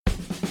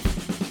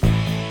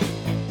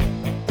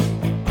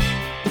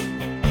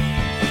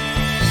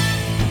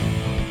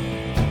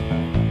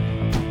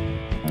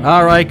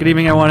All right, good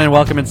evening, everyone, and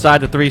welcome inside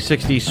the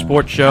 360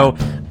 Sports Show.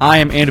 I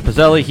am Andrew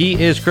Pizzelli. He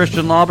is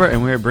Christian Lauber,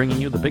 and we're bringing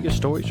you the biggest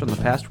stories from the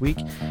past week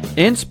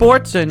in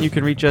sports. And you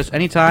can reach us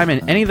anytime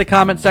in any of the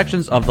comment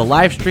sections of the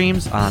live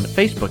streams on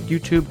Facebook,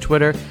 YouTube,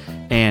 Twitter,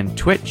 and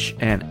Twitch.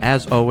 And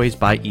as always,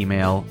 by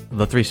email,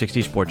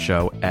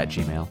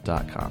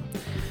 the360sportshow@gmail.com.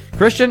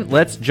 Christian,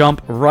 let's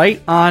jump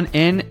right on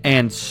in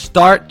and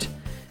start.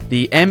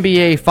 The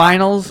NBA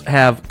Finals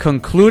have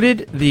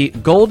concluded. The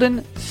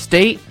Golden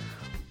State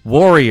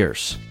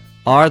Warriors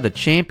are the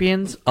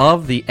champions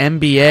of the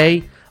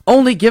NBA,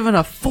 only given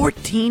a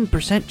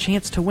 14%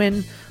 chance to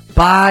win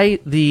by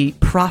the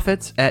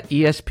Prophets at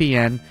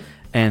ESPN,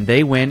 and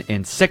they win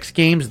in 6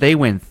 games. They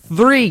win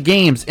 3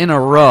 games in a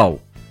row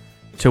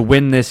to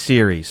win this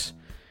series.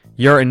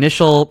 Your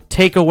initial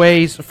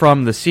takeaways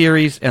from the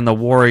series and the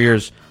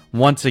Warriors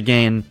once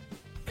again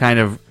kind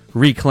of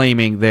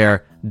reclaiming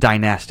their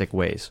dynastic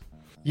ways.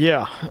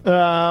 Yeah,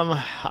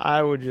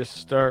 I would just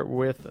start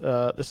with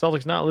the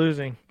Celtics not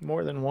losing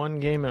more than 1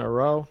 game in a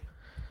row,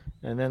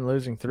 and then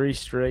losing 3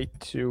 straight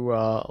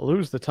to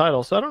lose the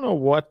title. So I don't know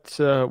what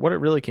it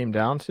really came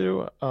down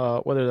to.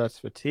 Whether that's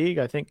fatigue,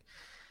 I think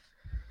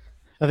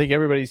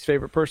everybody's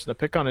favorite person to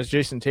pick on is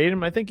Jason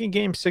Tatum. I think in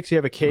Game 6 you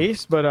have a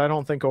case, but I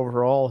don't think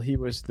overall he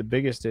was the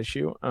biggest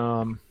issue.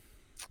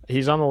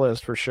 He's on the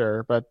list for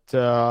sure,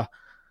 but.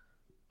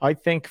 I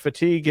think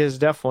fatigue is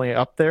definitely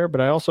up there,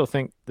 but I also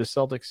think the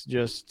Celtics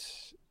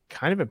just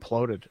kind of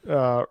imploded,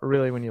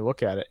 really, when you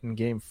look at it. In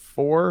Game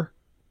 4,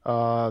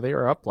 they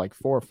were up like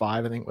 4 or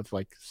 5, I think, with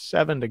like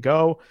 7 to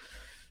go.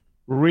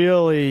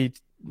 Really,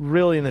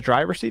 really in the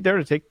driver's seat there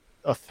to take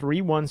a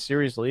 3-1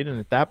 series lead, and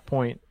at that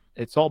point,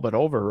 it's all but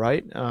over,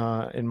 right,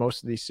 in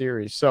most of these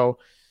series. So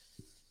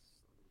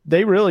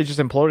they really just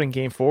imploded in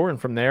Game 4, and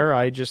from there,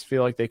 I just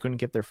feel like they couldn't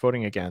get their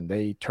footing again.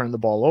 They turned the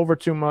ball over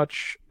too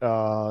much.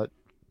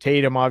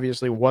 Tatum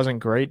obviously wasn't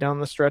great down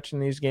the stretch in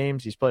these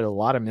games. He's played a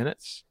lot of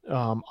minutes,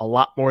 a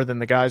lot more than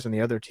the guys on the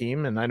other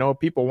team. And I know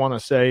people want to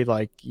say,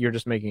 like, you're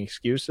just making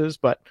excuses,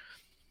 but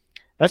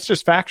that's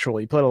just factual.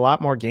 He played a lot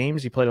more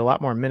games. He played a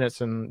lot more minutes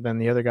than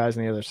the other guys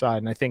on the other side.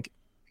 And I think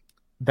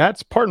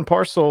that's part and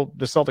parcel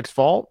the Celtics'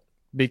 fault,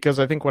 because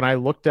I think when I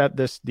looked at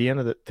the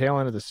tail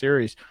end of the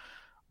series,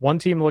 one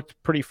team looked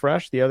pretty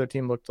fresh. The other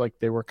team looked like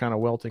they were kind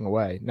of wilting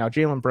away. Now,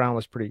 Jaylen Brown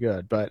was pretty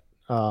good, but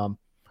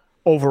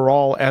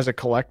overall, as a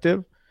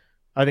collective,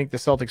 I think the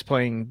Celtics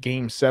playing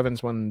Game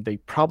 7s when they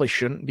probably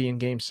shouldn't be in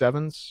Game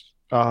 7s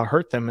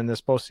hurt them in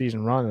this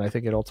postseason run, and I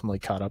think it ultimately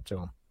caught up to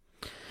them.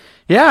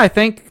 Yeah, I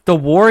think the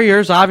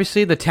Warriors,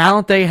 obviously, the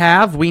talent they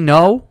have, we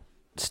know.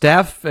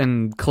 Steph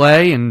and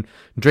Clay and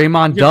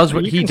Draymond does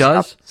what he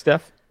does.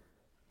 Steph?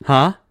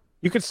 Huh?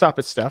 You could stop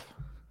at Steph.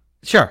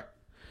 Sure.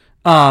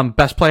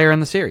 Best player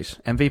in the series,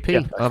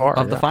 MVP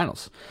of the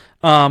finals.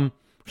 So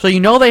you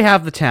know they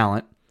have the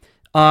talent.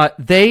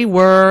 They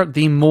were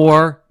the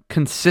more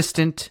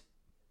consistent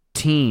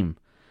team.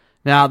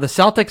 Now, the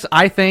Celtics,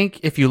 I think,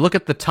 if you look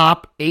at the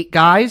top 8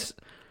 guys,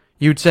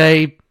 you'd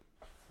say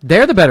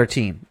they're the better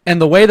team.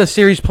 And the way the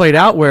series played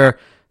out, where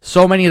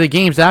so many of the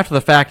games after the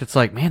fact, it's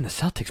like, man, the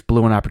Celtics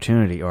blew an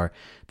opportunity, or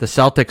the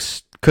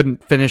Celtics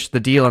couldn't finish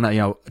the deal, and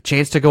a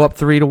chance to go up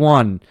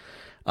 3-1.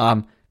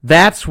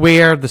 That's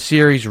where the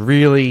series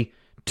really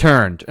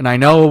turned. And I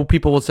know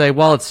people will say,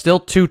 well, it's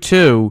still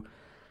 2-2.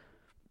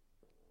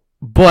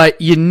 But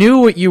you knew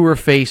what you were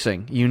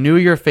facing. You knew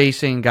you're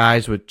facing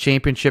guys with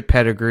championship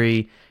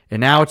pedigree,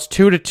 and now it's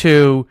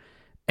 2-2.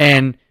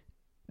 And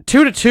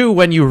 2-2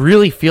 when you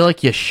really feel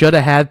like you should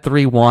have had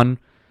 3-1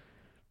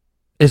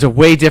 is a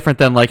way different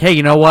than like, hey,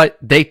 you know what?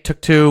 They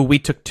took 2, we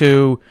took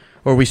 2,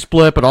 or we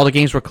split, but all the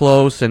games were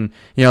close, and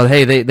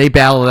hey, they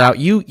battled it out.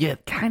 You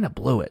kind of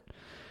blew it.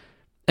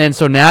 And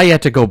so now you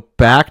have to go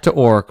back to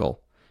Oracle.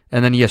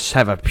 And then you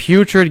have a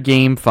putrid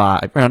Game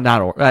 5.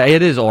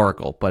 It is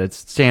Oracle, but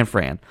it's San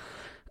Fran.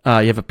 You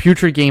have a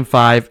putrid Game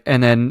 5,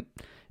 and then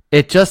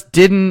it just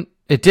didn't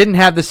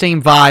have the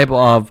same vibe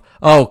of,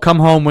 oh, come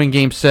home, win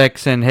Game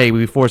 6, and hey,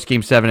 we force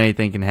Game 7,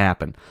 anything can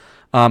happen.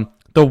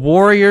 The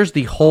Warriors,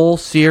 the whole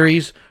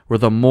series, were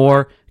the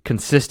more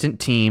consistent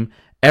team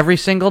every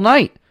single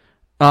night.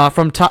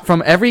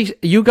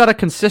 You got a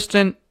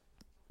consistent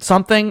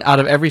something out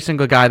of every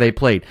single guy they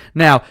played.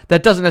 Now,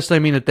 that doesn't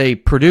necessarily mean that they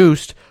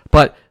produced,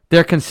 but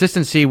their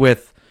consistency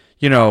with,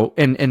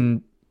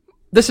 and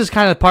this is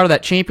kind of part of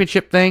that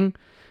championship thing.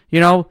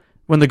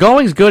 When the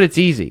going's good, it's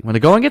easy. When the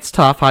going gets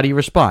tough, how do you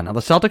respond? Now, the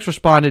Celtics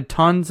responded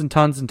tons and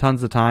tons and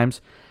tons of times,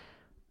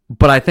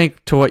 but I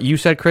think to what you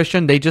said,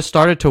 Christian, they just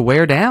started to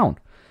wear down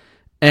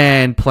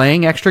and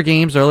playing extra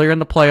games earlier in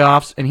the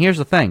playoffs. And here's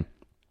the thing.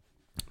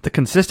 The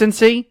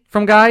consistency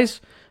from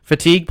guys,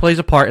 fatigue plays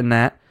a part in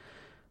that.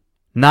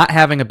 Not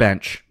having a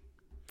bench.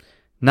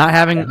 Not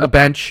having a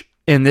bench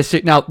in this.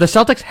 Now, the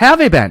Celtics have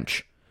a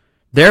bench.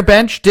 Their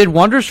bench did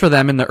wonders for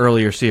them in the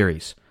earlier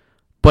series.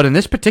 But in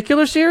this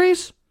particular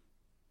series,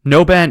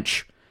 no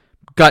bench.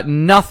 Got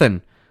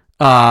nothing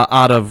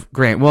out of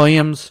Grant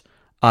Williams,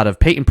 out of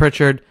Peyton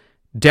Pritchard.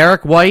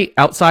 Derek White,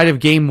 outside of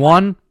Game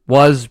 1,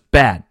 was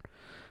bad.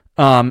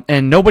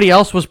 And nobody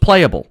else was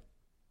playable.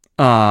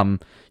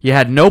 You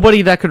had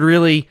nobody that could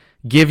really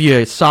give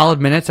you solid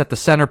minutes at the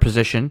center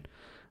position,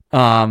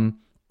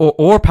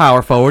 or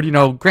power forward.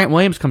 Grant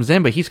Williams comes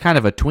in, but he's kind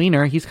of a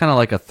tweener. He's kind of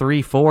like a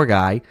 3-4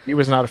 guy. He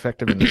was not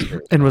effective in this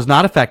series. And was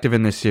not effective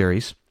in this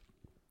series.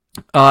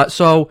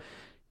 So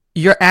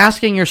you're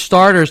asking your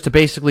starters to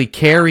basically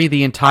carry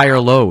the entire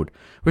load,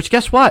 which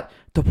guess what?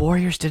 The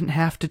Warriors didn't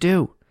have to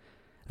do.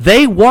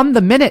 They won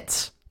the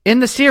minutes in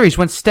the series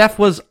when Steph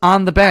was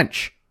on the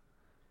bench.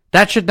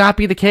 That should not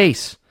be the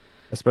case.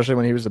 Especially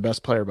when he was the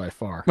best player by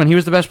far.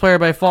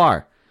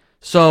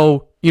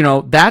 So,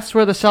 that's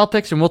where the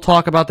Celtics, and we'll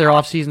talk about their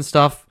offseason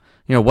stuff,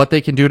 what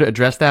they can do to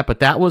address that. But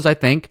that was, I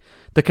think,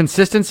 the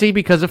consistency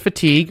because of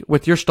fatigue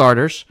with your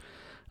starters.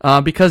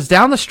 Because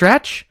down the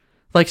stretch,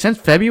 like since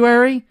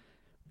February,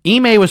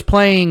 Ime was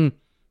playing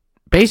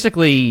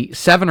basically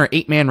 7 or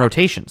 8 man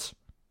rotations.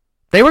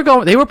 They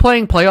were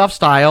playing playoff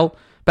style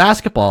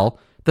basketball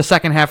the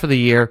second half of the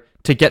year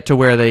to get to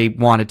where they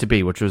wanted to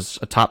be, which was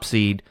a top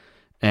seed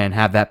and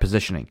have that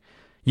positioning.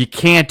 You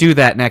can't do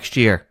that next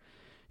year.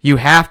 You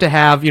have to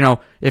have,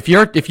 if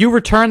you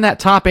return that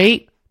top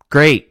 8,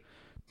 great.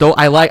 Though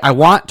I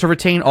want to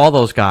retain all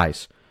those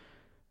guys.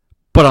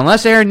 But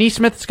unless Aaron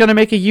Nesmith is going to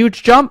make a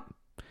huge jump,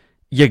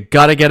 you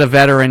got to get a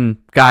veteran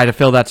guy to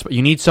fill that spot.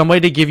 You need somebody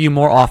to give you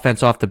more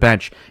offense off the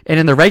bench. And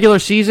in the regular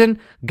season,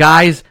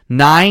 guys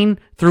 9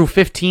 through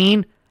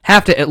 15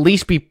 have to at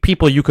least be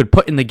people you could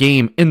put in the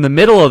game in the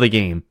middle of the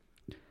game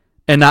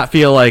and not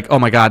feel like, oh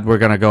my God, we're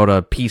going to go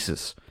to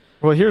pieces.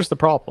 Well, here's the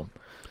problem.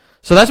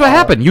 So that's what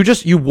happened.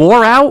 You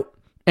wore out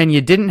and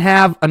you didn't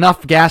have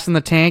enough gas in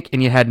the tank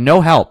and you had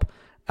no help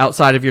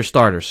outside of your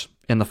starters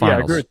in the finals.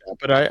 Yeah, I agree with that.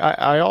 But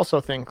I also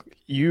think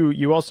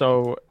you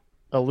also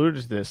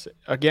alluded to this.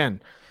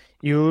 Again,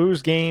 you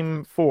lose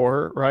game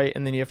 4, right?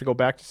 And then you have to go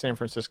back to San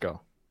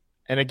Francisco.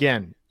 And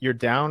again, you're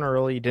down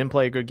early, you didn't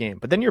play a good game.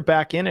 But then you're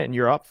back in it and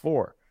you're up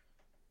 4.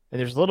 And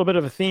there's a little bit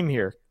of a theme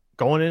here.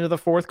 Going into the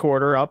fourth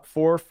quarter, up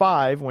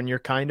 4-5, when you're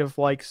kind of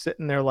like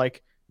sitting there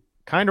like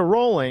kind of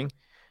rolling,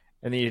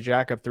 and then you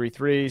jack up 3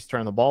 threes,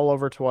 turn the ball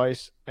over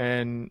twice,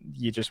 and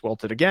you just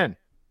wilt it again.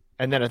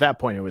 And then at that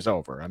point, it was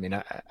over. I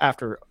mean,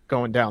 after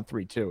going down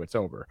 3-2, it's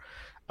over.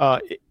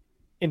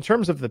 In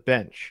terms of the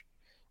bench,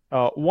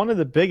 one of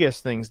the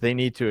biggest things they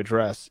need to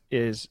address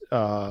is,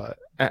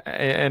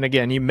 and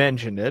again, you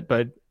mentioned it,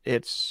 but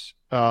it's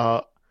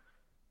Rob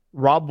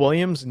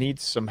Williams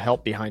needs some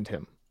help behind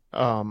him.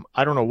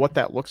 I don't know what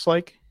that looks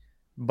like,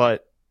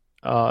 but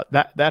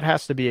that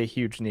has to be a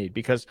huge need,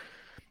 because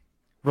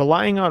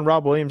relying on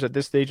Rob Williams at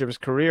this stage of his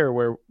career,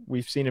 where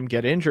we've seen him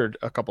get injured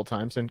a couple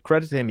times, and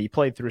credit to him, he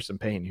played through some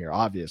pain here,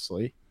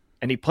 obviously,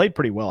 and he played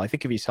pretty well. I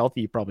think if he's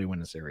healthy, he probably win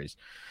the series.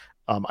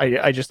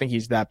 I just think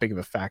he's that big of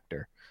a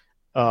factor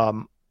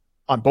on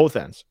both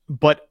ends.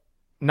 But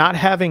not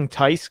having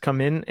Tice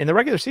come in the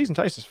regular season,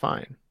 Tice is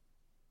fine.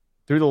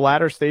 Through the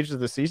latter stages of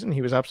the season,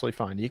 he was absolutely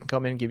fine. He can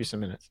come in and give you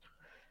some minutes.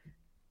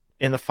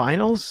 In the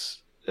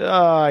finals,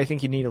 I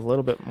think you need a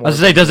little bit more. I was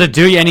going to say, does it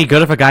do you any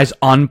good if a guy's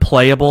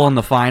unplayable in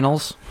the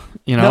finals?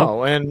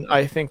 No, and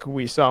I think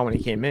we saw when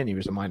he came in, he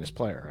was a minus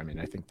player. I mean,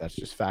 I think that's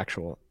just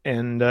factual.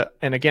 And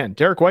again,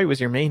 Derek White was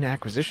your main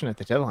acquisition at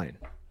the deadline.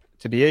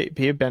 To be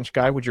a bench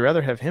guy, would you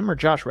rather have him or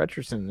Josh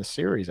Richardson in this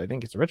series? I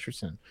think it's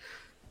Richardson.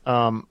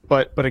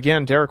 But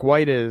again, Derek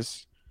White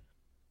is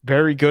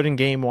very good in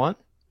game 1,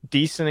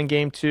 decent in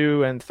game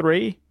 2 and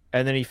 3,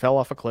 and then he fell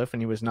off a cliff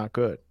and he was not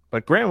good.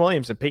 But Grant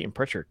Williams and Peyton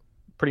Pritchard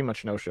pretty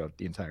much no-showed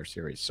the entire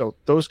series. So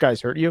those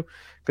guys hurt you,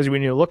 because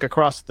when you look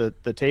across the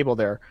table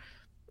there,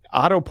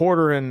 Otto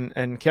Porter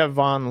and Kev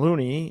Von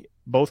Looney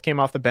both came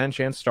off the bench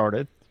and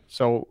started.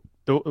 So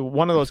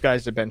one of those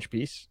guys is a bench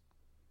piece,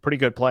 pretty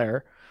good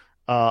player.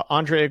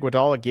 Andre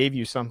Iguodala gave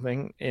you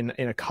something in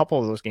a couple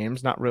of those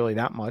games, not really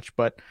that much,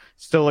 but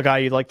still a guy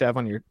you'd like to have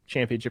on your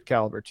championship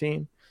caliber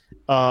team.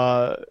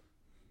 And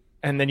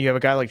then you have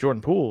a guy like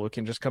Jordan Poole who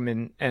can just come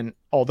in, and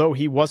although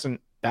he wasn't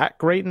that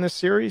great in this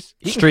series,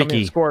 he can come in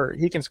and score.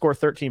 He can score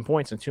 13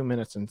 points in 2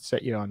 minutes and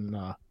set you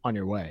on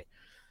your way.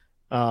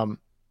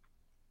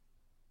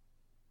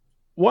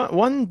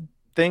 One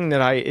thing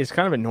that is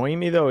kind of annoying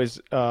me though is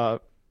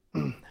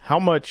how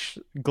much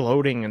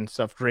gloating and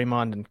stuff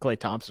Draymond and Klay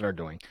Thompson are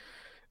doing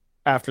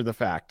after the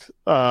fact.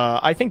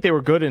 I think they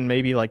were good in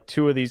maybe like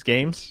 2 of these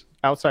games.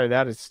 Outside of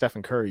that, it's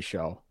Stephen Curry's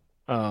show.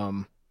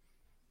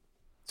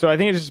 So I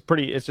think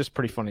it's just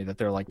pretty funny that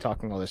they're like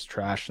talking all this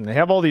trash, and they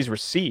have all these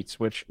receipts,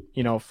 which,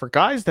 for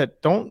guys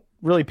that don't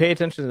really pay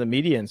attention to the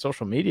media and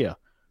social media,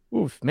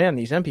 oof, man,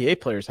 these NBA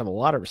players have a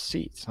lot of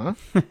receipts, huh?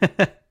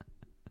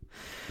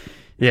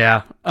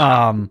 Yeah.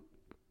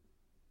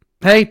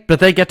 Hey, but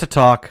they get to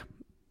talk.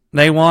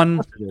 They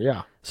won.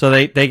 Yeah. So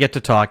they get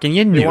to talk, and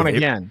you knew they won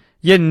again.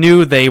 You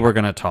knew they were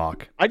going to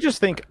talk. I just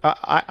think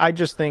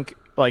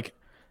like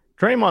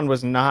Draymond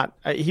was not.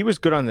 He was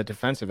good on the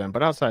defensive end,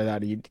 but outside of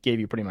that, he gave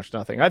you pretty much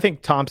nothing. I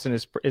think Thompson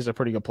is a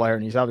pretty good player,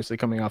 and he's obviously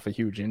coming off a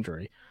huge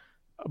injury.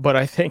 But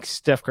I think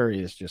Steph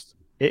Curry is just.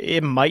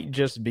 It might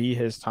just be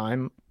his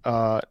time.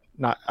 Not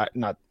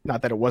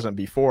that it wasn't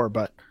before,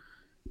 but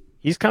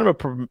he's kind of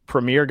a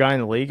premier guy in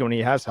the league when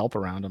he has help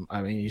around him.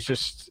 I mean,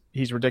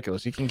 he's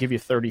ridiculous. He can give you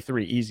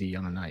 33 easy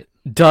on a night.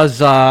 Does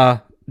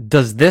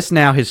this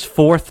now his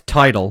fourth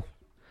title?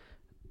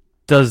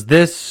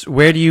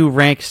 Where do you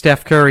rank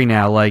Steph Curry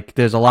now? Like,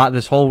 there's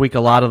this whole week,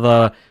 a lot of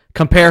the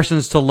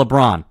comparisons to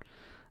LeBron,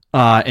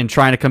 and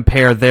trying to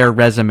compare their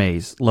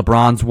resumes.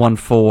 LeBron's won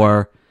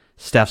 4,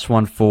 Steph's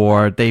won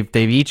 4. They've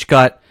each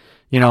got,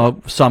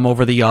 some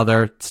over the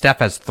other. Steph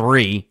has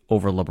 3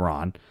 over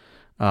LeBron.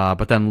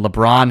 But then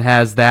LeBron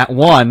has that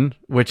 1,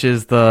 which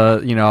is the,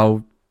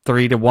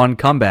 3-1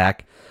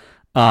 comeback.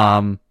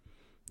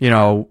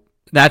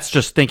 That's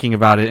just thinking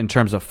about it in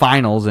terms of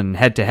finals and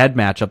head-to-head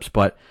matchups,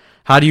 but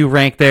how do you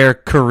rank their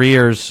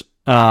careers?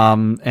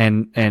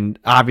 And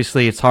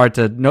obviously it's hard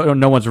to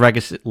no one's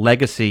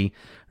legacy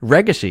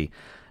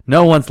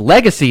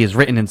is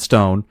written in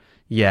stone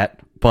yet.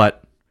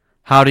 But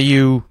how do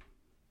you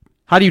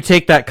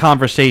take that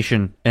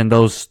conversation and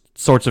those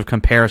sorts of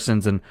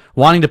comparisons and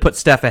wanting to put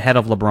Steph ahead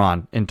of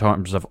LeBron in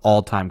terms of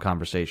all-time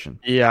conversation?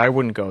 Yeah, I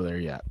wouldn't go there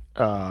yet.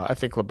 I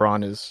think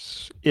LeBron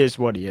is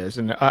what he is,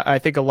 and I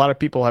think a lot of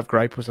people have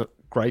gripes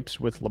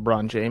with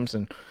LeBron James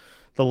and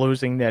the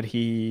losing that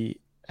he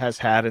has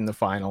had in the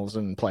finals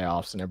and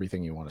playoffs and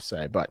everything you want to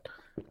say. But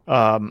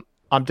I'm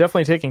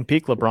definitely taking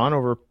peak LeBron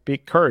over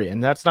peak Curry.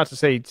 And that's not to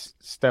say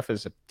Steph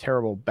is a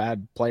terrible,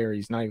 bad player.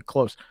 He's not even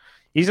close.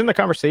 He's in the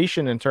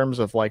conversation in terms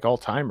of like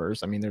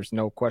all-timers. I mean, there's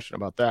no question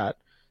about that.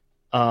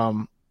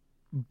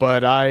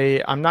 But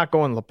I'm not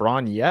going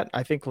LeBron yet.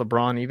 I think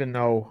LeBron, even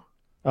though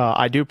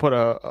I do put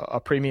a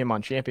premium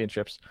on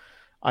championships,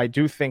 I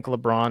do think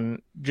LeBron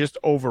just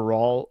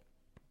overall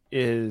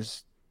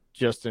is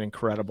just an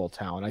incredible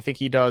talent. I think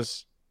he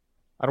does.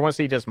 I don't want to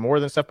say he does more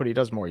than Steph, but he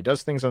does more. He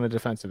does things on the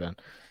defensive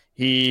end.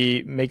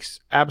 He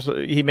makes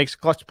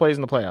clutch plays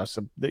in the playoffs.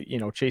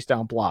 Chase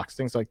down blocks,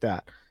 things like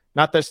that.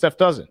 Not that Steph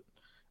doesn't,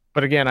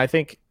 but again, I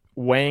think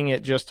weighing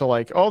it just to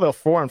like, oh, they're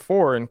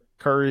 4-4 and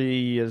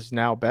Curry is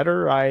now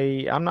better.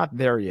 I'm not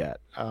there yet.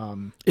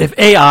 If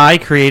AI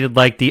created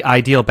like the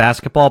ideal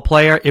basketball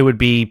player, it would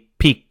be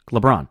peak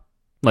LeBron,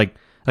 like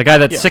a guy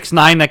that's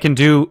 6'9" that can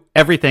do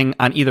everything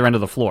on either end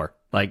of the floor.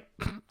 Like,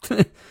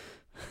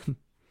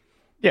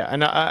 yeah,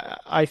 and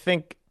I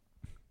think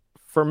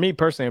for me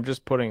personally, I'm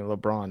just putting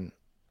LeBron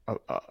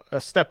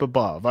a step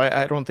above.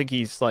 I don't think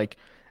he's like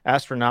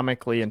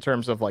astronomically in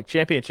terms of like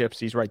championships.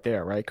 He's right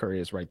there, right? Curry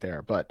is right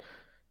there, but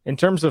in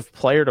terms of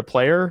player to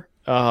player,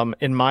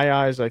 in my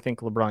eyes, I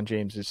think LeBron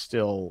James is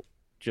still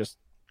just.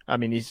 I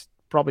mean, he's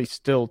probably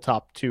still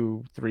top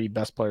 2-3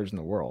 best players in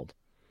the world.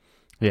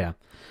 Yeah.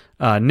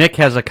 Nick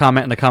has a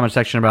comment in the comment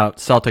section about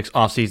Celtics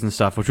offseason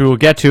stuff, which we will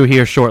get to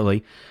here shortly.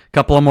 A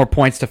couple of more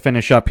points to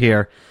finish up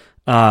here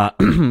on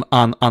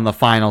the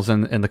finals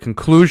and the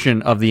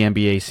conclusion of the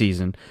NBA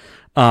season.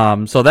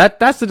 So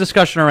that's the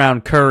discussion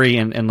around Curry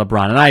and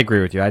LeBron, and I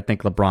agree with you. I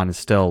think LeBron is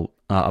still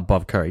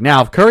above Curry.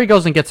 Now, if Curry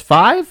goes and gets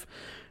 5,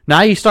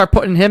 now you start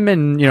putting him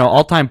in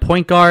all-time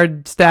point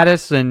guard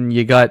status, and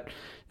you got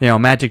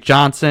Magic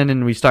Johnson,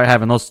 and we start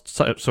having those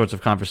sorts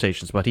of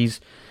conversations. But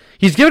he's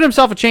given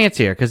himself a chance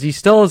here because he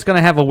still is going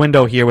to have a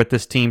window here with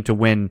this team to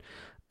win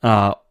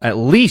at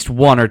least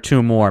 1 or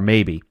 2 more,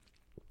 maybe.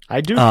 I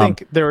do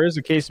think there is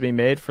a case to be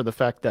made for the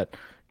fact that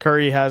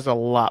Curry has a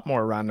lot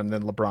more around him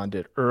than LeBron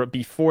did, or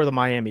before the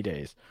Miami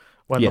days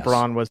when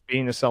LeBron was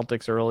beating the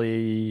Celtics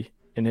early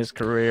in his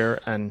career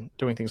and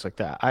doing things like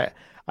that.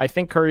 I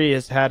think Curry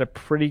has had a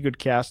pretty good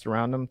cast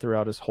around him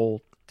throughout his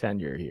whole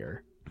tenure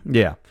here.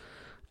 Yeah.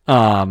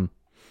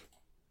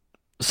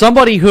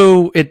 Somebody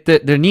who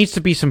there needs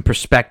to be some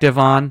perspective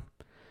on.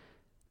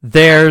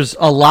 There's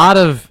a lot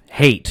of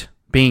hate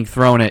being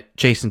thrown at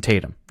Jason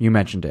Tatum. You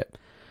mentioned it.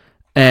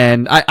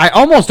 And I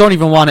almost don't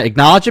even want to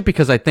acknowledge it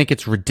because I think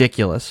it's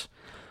ridiculous.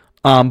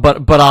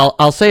 But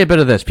I'll say a bit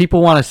of this.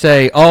 People want to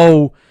say,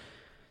 oh,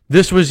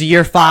 this was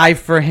year 5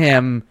 for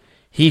him.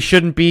 He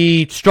shouldn't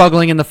be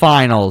struggling in the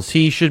finals.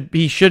 He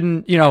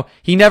shouldn't,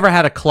 he never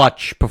had a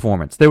clutch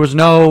performance. There was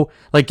no,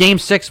 like Game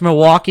 6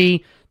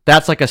 Milwaukee,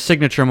 that's like a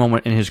signature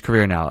moment in his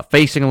career now.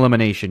 Facing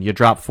elimination, you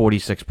drop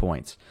 46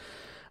 points.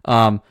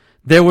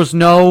 There was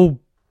no,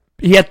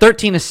 he had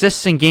 13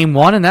 assists in Game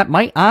 1, and that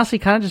might honestly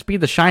kind of just be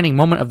the shining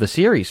moment of the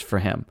series for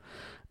him.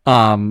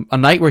 A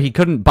night where he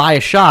couldn't buy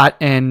a shot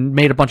and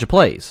made a bunch of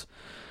plays.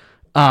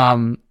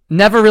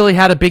 Never really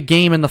had a big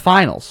game in the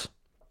finals.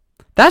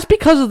 That's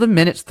because of the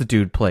minutes the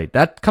dude played.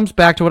 That comes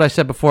back to what I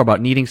said before about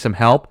needing some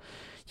help.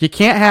 You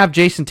can't have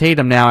Jason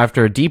Tatum now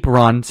after a deep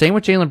run. Same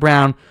with Jaylen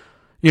Brown.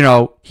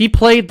 He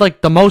played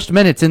like the most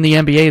minutes in the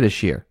NBA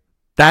this year.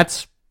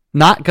 That's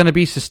not going to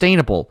be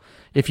sustainable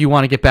if you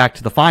want to get back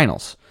to the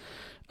finals.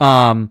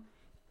 And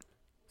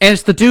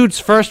it's the dude's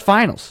first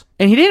finals.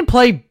 And he didn't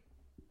play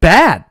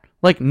bad.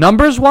 Like,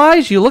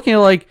 numbers-wise, you're looking at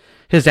like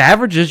his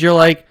averages, you're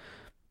like,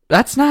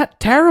 that's not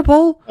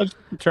terrible.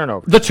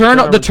 Turnover.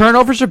 The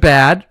turnovers are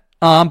bad.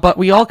 But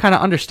we all kind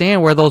of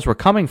understand where those were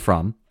coming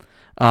from.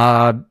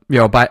 But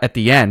at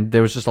the end,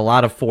 there was just a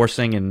lot of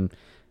forcing, and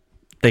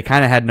they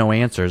kind of had no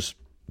answers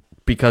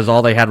because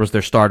all they had was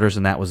their starters,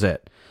 and that was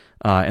it.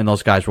 And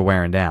those guys were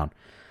wearing down.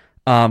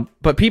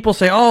 But people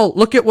say, oh,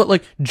 look at what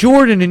like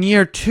Jordan in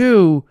year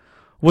 2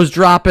 was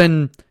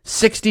dropping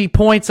 60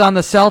 points on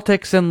the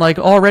Celtics and like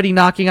already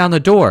knocking on the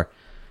door.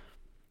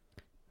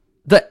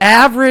 The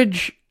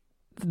average,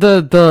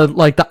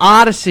 the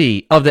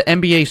odyssey of the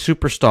NBA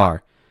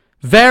superstar.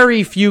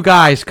 Very few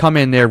guys come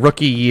in their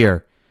rookie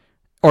year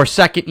or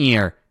second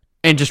year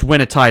and just win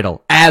a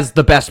title as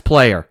the best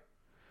player.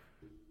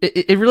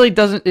 It really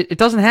doesn't. It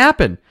doesn't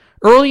happen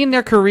early in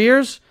their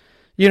careers.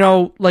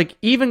 Like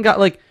even got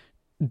like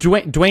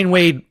Dwayne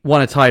Wade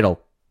won a title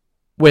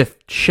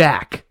with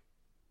Shaq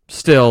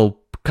still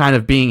kind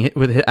of being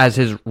with as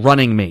his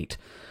running mate.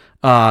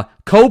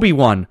 Kobe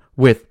won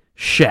with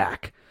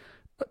Shaq.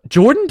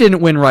 Jordan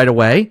didn't win right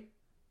away.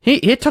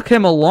 It took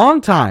him a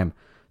long time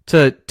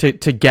to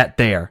get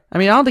there. I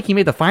mean, I don't think he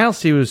made the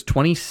finals. He was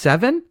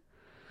 27.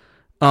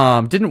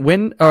 Didn't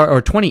win,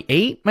 or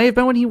 28 may have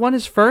been when he won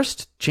his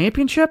first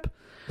championship.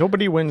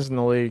 Nobody wins in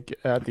the league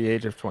at the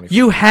age of 24.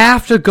 You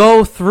have to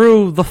go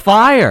through the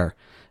fire.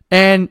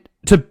 And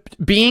to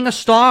being a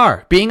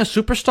star, being a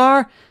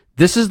superstar,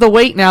 this is the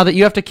weight now that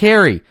you have to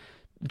carry.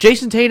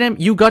 Jason Tatum,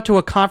 you got to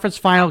a conference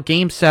final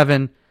game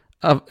 7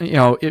 of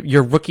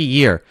your rookie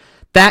year.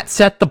 That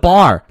set the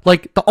bar.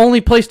 Like, the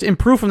only place to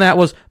improve from that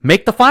was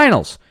make the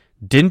finals.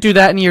 Didn't do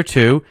that in year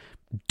 2.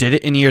 Did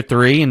it in year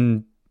 3,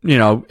 and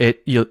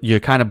you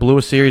kind of blew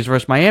a series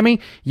versus Miami.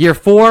 Year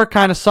 4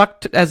 kind of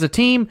sucked as a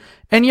team,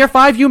 and year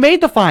 5 you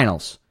made the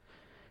finals.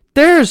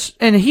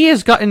 And he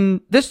has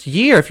gotten this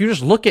year, if you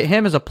just look at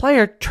him as a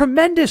player,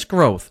 tremendous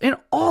growth in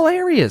all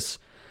areas.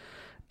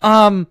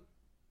 And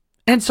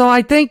so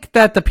I think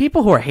that the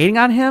people who are hating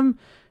on him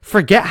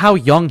forget how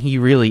young he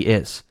really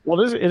is.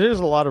 Well, it is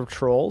a lot of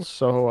trolls.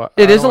 So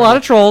it is a lot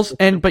of trolls,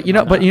 but you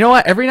know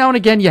what? Every now and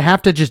again, you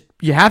have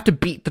to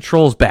beat the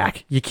trolls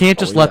back. You can't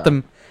just let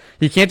them.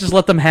 You can't just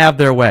let them have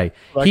their way.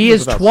 Well, he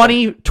is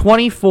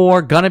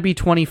 24, gonna be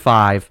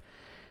 25,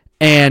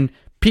 and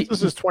this is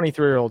his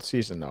 23-year-old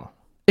season, though.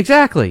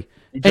 Exactly,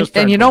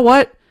 and you know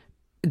what?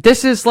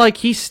 This is like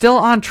he's still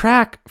on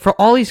track for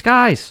all these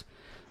guys.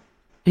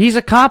 He's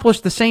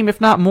accomplished the same, if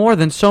not more,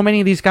 than so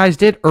many of these guys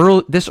did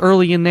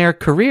early in their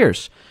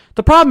careers.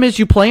 The problem is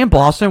you play in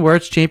Boston where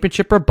it's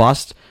championship or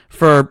bust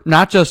for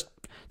not just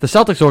the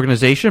Celtics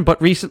organization,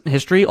 but recent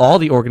history, all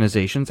the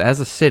organizations as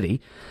a city.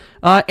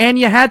 And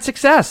you had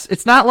success.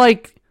 It's not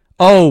like,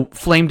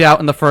 flamed out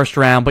in the first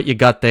round, but you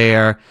got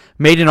there,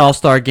 made an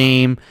all-star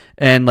game,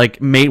 and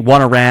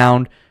won a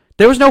round.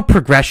 There was no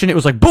progression. It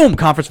was like, boom,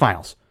 conference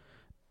finals.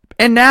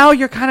 And now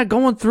you're kind of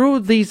going through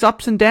these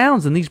ups and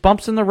downs and these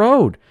bumps in the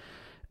road.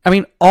 I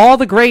mean, all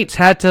the greats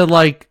had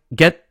to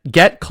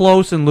get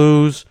close and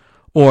lose,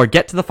 or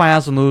get to the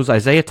finals and lose.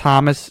 Isaiah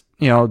Thomas,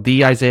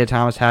 the Isaiah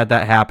Thomas had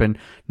that happen.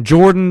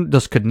 Jordan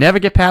just could never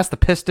get past the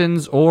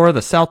Pistons or the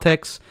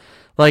Celtics.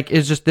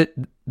 It's just that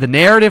the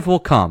narrative will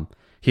come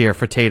here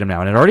for Tatum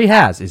now, and it already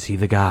has. Is he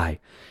the guy?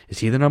 Is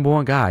he the number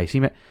one guy?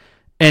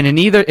 And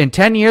in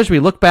 10 years we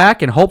look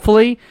back, and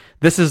hopefully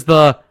this is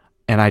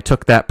and I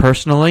took that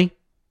personally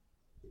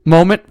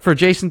moment for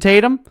Jason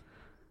Tatum,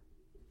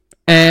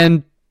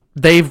 and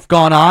they've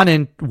gone on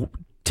and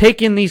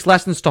taken these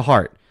lessons to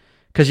heart,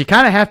 because you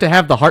kind of have to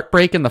have the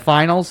heartbreak in the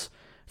finals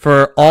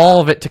for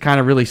all of it to kind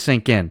of really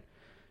sink in.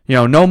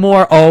 No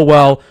more,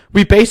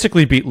 we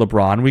basically beat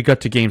LeBron. We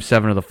got to game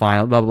 7 of the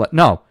final, blah, blah, blah.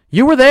 No,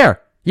 you were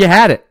there. You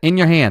had it in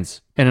your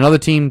hands, and another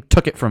team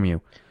took it from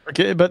you.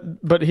 Okay,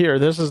 but here,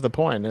 this is the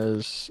point,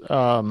 is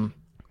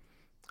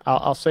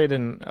I'll say it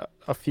in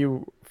a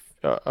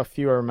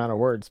fewer amount of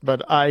words,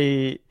 but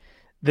the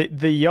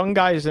young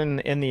guys in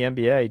the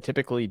NBA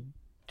typically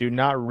do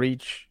not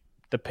reach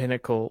the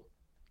pinnacle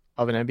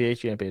of an NBA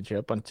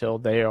championship until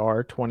they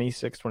are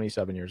 26,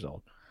 27 years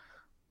old.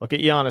 Look at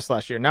Giannis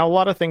last year. Now, a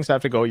lot of things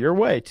have to go your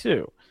way,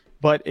 too.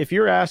 But if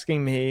you're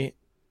asking me,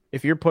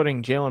 if you're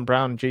putting Jaylen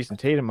Brown and Jason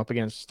Tatum up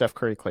against Steph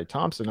Curry, Klay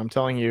Thompson, I'm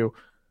telling you,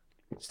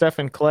 Steph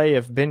and Klay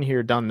have been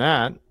here, done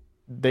that.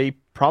 They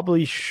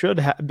probably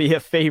should be a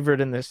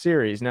favorite in this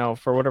series. Now,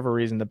 for whatever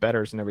reason, the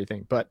bettors and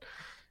everything. But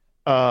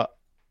that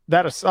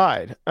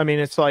aside, I mean,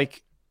 it's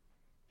like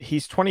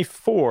he's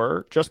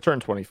 24, just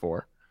turned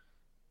 24,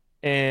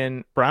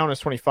 and Brown is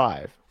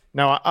 25.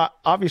 Now,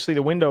 obviously,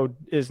 the window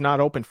is not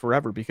open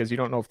forever because you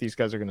don't know if these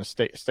guys are going to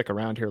stick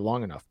around here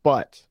long enough.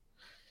 But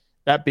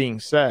that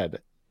being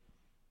said,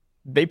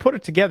 they put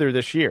it together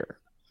this year.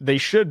 They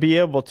should be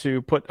able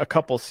to put a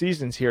couple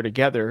seasons here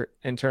together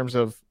in terms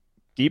of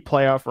deep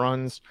playoff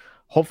runs.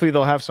 Hopefully,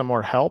 they'll have some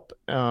more help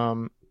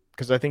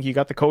because I think you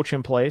got the coach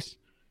in place.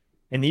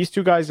 And these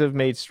two guys have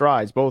made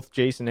strides, both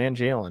Jason and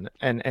Jaylen.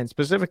 And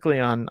specifically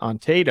on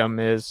Tatum,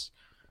 is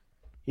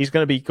he's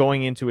going to be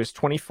going into his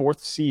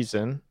 24th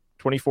season,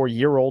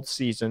 24-year-old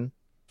season,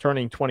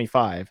 turning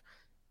 25.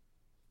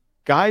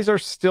 Guys are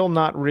still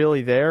not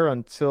really there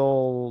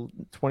until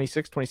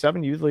 26,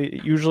 27.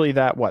 Usually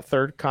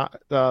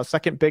that,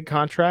 second big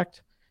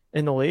contract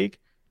in the league.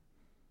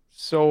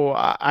 So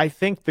I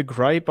think the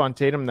gripe on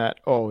Tatum that,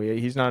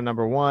 he's not a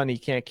number one, he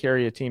can't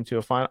carry a team to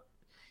a final.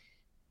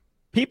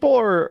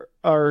 People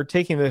are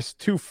taking this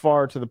too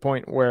far to the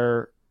point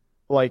where,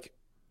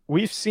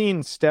 we've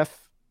seen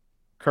Steph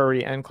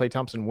Curry and Klay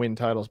Thompson win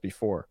titles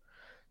before.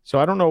 So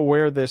I don't know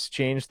where this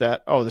changed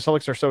that. Oh, the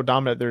Celtics are so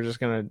dominant,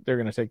 they're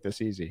gonna take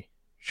this easy.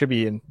 Should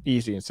be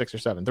easy in 6 or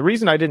 7. The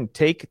reason I didn't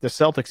take the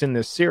Celtics in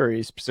this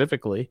series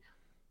specifically,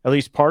 at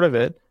least part of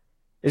it,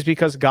 is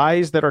because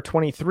guys that are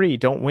 23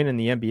 don't win in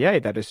the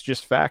NBA. That is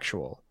just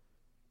factual.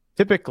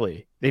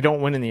 Typically, they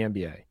don't win in the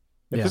NBA.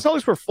 If the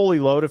Celtics were fully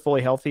loaded,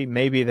 fully healthy,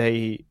 maybe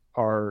they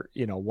are,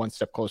 one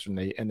step closer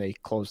and they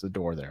close the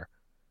door there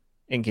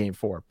in game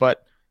 4.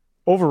 But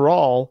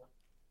overall,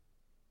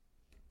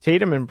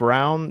 Tatum and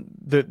Brown,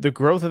 the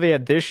growth that they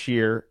had this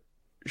year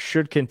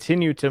should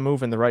continue to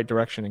move in the right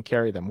direction and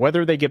carry them.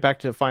 Whether they get back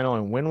to the final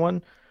and win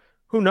one,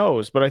 who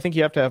knows? But I think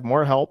you have to have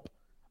more help.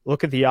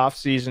 Look at the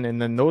offseason,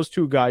 and then those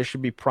two guys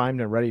should be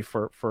primed and ready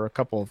for a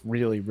couple of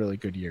really, really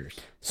good years.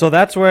 So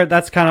that's what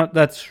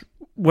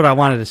I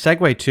wanted to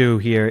segue to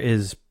here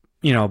is,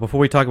 before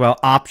we talk about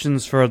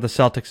options for the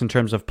Celtics in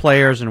terms of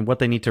players and what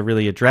they need to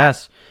really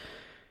address,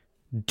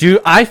 do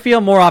I feel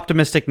more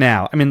optimistic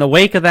now? I mean, the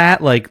wake of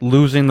that, like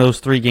losing those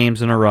 3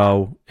 games in a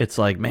row, it's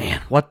like,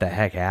 man, what the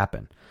heck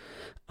happened?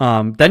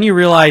 Then you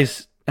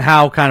realize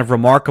how kind of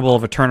remarkable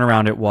of a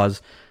turnaround it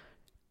was.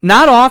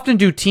 Not often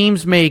do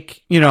teams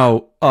make,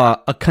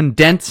 a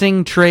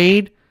condensing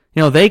trade.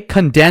 They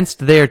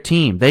condensed their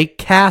team. They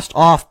cast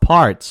off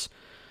parts.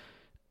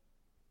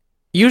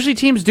 Usually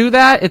teams do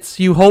that. It's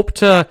you hope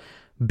to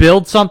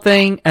build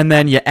something and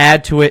then you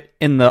add to it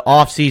in the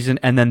offseason,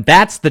 and then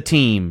that's the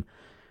team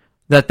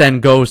that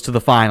then goes to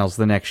the finals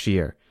the next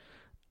year.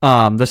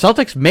 The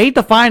Celtics made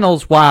the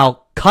finals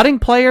while cutting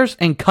players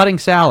and cutting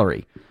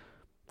salary.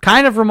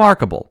 Kind of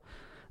remarkable.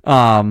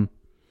 But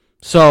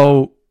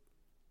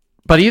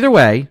either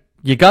way,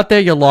 you got there,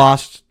 you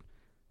lost.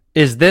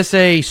 Is this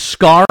a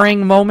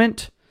scarring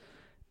moment?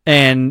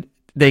 And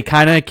they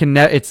kind of can.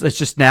 It's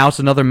just now it's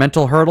another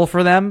mental hurdle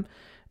for them,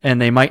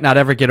 and they might not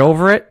ever get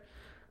over it.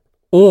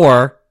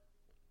 Or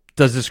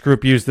does this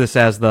group use this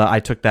as the I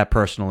took that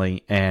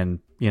personally, and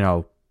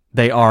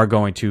they are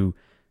going to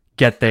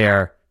get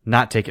there,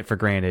 not take it for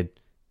granted,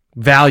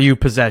 value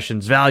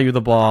possessions, value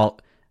the ball,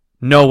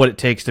 know what it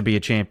takes to be a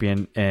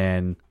champion,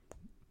 and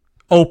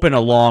open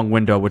a long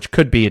window, which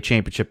could be a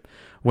championship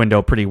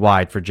window pretty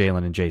wide for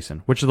Jalen and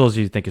Jason. Which of those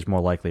do you think is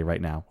more likely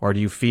right now, or do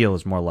you feel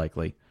is more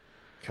likely?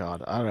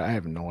 God, I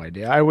have no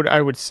idea. I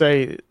would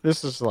say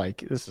this is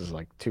like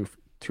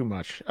too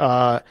much.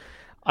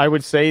 I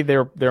would say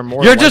they're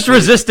more. You're just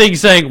resisting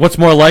saying what's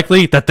more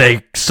likely, that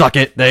they suck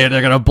it. They're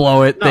gonna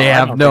blow it. No, they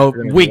have no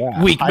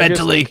weak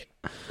mentally.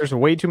 There's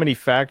way too many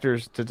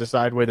factors to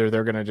decide whether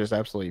they're gonna just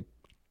absolutely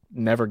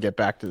never get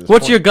back to this.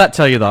 What's your gut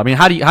tell you though? I mean,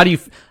 how do you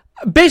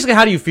basically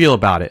how do you feel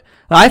about it?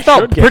 I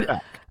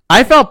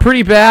felt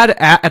pretty bad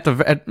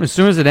as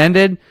soon as it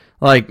ended.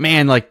 Like,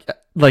 man, like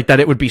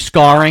that it would be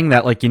scarring,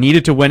 that like you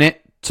needed to win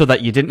it so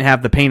that you didn't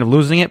have the pain of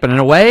losing it. But in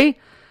a way,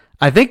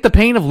 I think the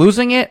pain of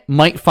losing it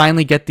might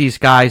finally get these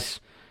guys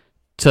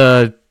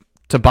to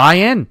buy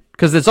in,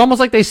 because it's almost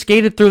like they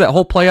skated through that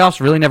whole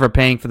playoffs really never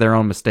paying for their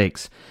own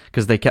mistakes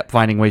because they kept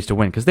finding ways to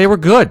win because they were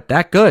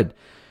that good.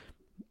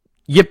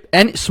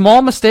 And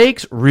small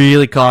mistakes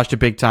really cost you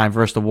big time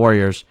versus the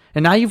Warriors,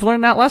 and now you've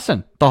learned that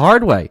lesson the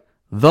hard way.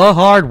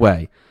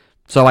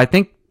 So I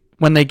think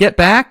when they get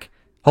back,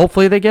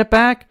 hopefully they get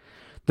back,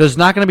 there's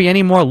not going to be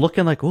any more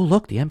looking like, oh,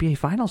 look, the NBA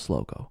Finals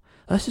logo.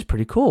 This is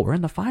pretty cool. We're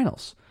in the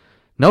finals.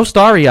 No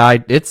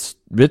starry-eyed. It's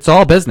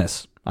all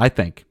business, I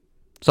think.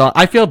 So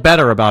I feel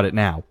better about it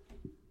now.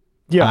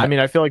 Yeah, I mean,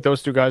 I feel like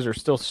those two guys are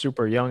still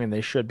super young, and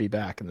they should be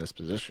back in this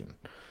position.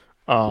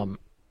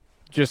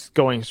 Just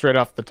going straight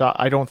off the top,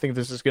 I don't think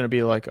this is going to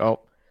be like,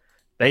 oh,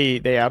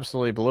 they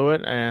absolutely blew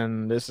it,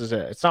 and this is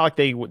it. It's not like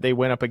they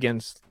went up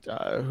against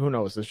who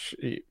knows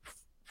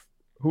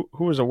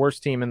who was a worse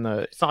team in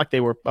the. It's not like they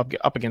were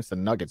up against the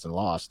Nuggets and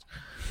lost.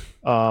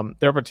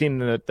 They're up a team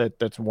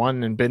that's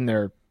won and been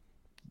there.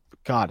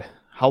 God,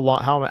 how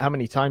long? How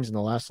many times in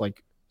the last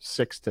like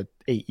 6 to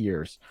 8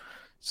 years?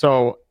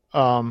 So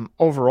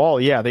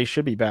overall, yeah, they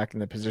should be back in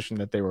the position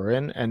that they were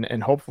in,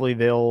 and hopefully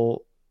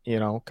they'll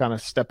kind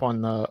of step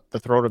on the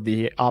throat of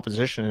the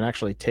opposition and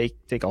actually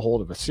take a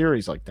hold of a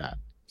series like that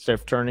instead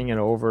of turning it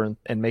over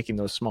and making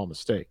those small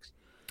mistakes.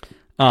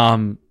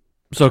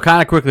 So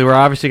kind of quickly, we're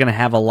obviously going to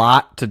have a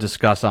lot to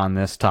discuss on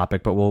this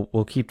topic, but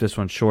we'll keep this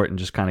one short and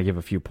just kind of give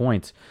a few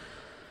points.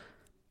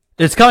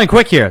 It's coming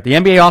quick here. The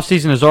NBA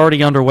offseason is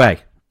already underway.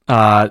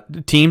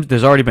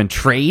 There's already been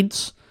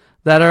trades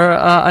that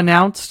are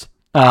announced.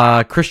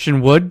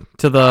 Christian Wood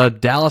to the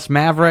Dallas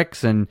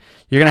Mavericks, and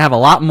you're going to have a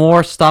lot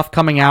more stuff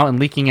coming out and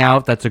leaking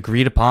out that's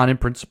agreed upon in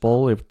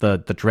principle, with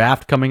the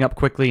draft coming up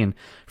quickly and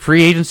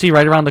free agency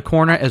right around the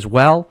corner as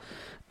well.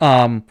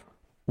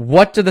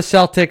 What do the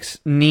Celtics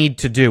need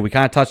to do? We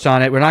kind of touched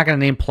on it. We're not going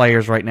to name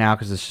players right now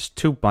because it's just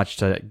too much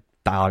to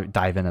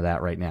dive into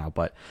that right now.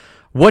 But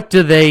what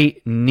do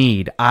they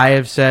need? I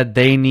have said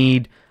they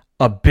need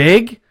a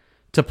big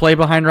to play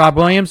behind Rob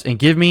Williams and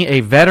give me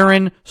a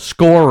veteran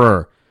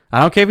scorer. I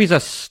don't care if he's a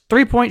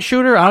 3-point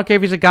shooter. I don't care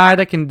if he's a guy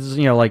that can,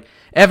 like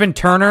Evan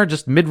Turner,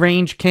 just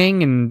mid-range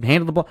king and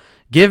handle the ball.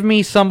 Give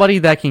me somebody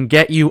that can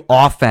get you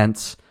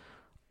offense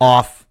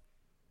off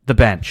the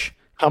bench.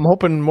 I'm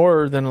hoping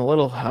more than a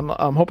little.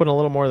 I'm hoping a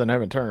little more than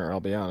Evan Turner. I'll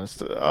be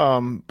honest.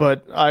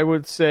 But I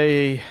would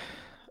say,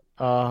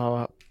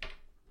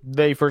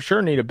 they for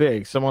sure need a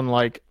big. Someone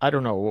like, I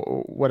don't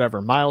know,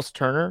 whatever. Miles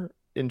Turner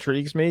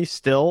intrigues me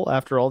still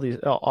after all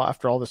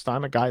this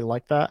time. A guy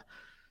like that,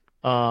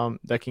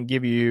 that can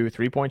give you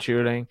 3-point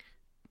shooting,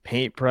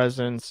 paint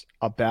presence,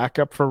 a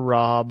backup for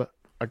Rob,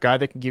 a guy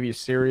that can give you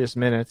serious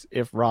minutes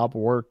if Rob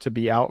were to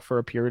be out for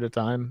a period of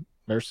time,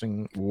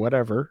 nursing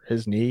whatever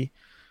his knee.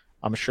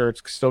 I'm sure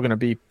it's still going to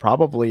be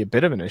probably a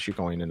bit of an issue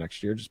going into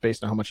next year, just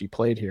based on how much he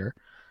played here.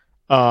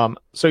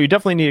 So you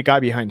definitely need a guy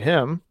behind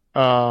him.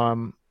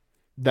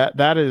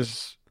 That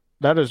is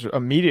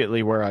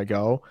immediately where I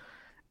go.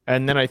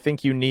 And then I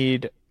think you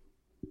need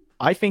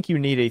a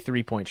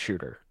 3-point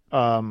shooter.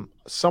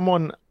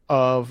 Someone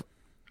of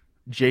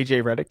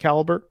JJ Redick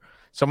caliber,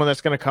 someone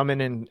that's going to come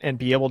in and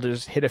be able to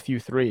just hit a few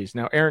threes.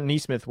 Now, Aaron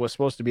Nesmith was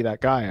supposed to be that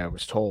guy, I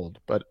was told,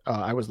 but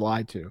I was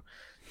lied to.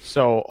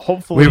 So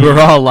hopefully we were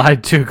all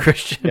lied to,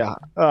 Christian. Yeah.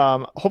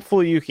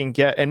 Hopefully you can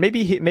get, and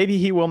maybe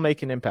he will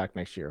make an impact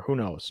next year. Who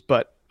knows?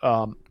 But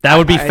that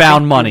would be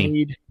found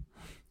money.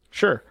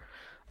 Sure.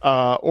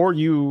 Or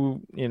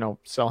you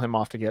sell him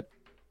off to get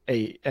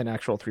an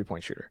actual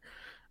 3-point shooter.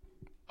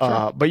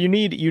 Sure. But you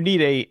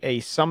need a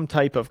some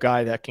type of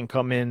guy that can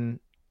come in.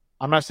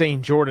 I'm not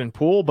saying Jordan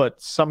Poole,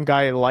 but some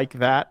guy like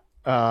that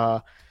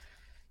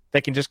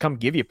that can just come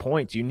give you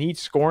points. You need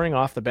scoring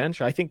off the bench.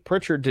 I think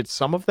Pritchard did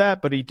some of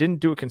that, but he didn't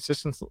do it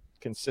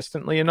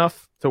consistently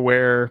enough to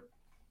where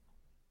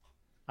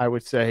I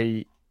would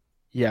say,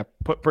 yeah,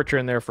 put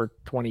Pritchard in there for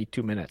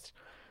 22 minutes.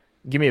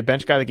 Give me a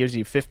bench guy that gives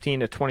you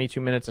 15 to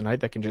 22 minutes a night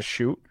that can just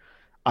shoot,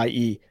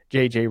 i.e.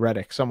 JJ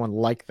Redick, someone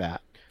like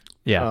that.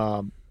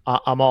 Yeah.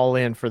 I'm all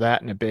in for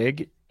that in a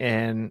big.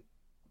 And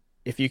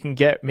if you can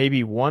get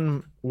maybe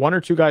one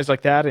or two guys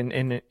like that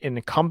and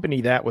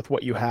accompany that with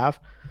what you have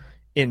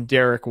in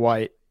Derek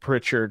White,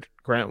 Pritchard,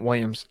 Grant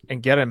Williams,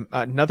 and get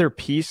another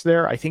piece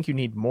there, I think you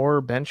need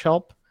more bench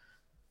help.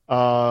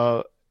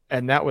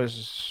 And that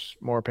was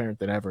more apparent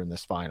than ever in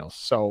this finals.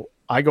 So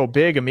I go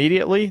big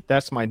immediately.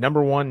 That's my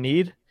number one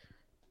need.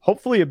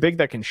 Hopefully a big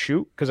that can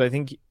shoot, because I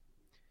think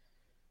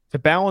to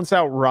balance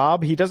out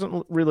Rob, he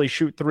doesn't really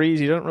shoot threes.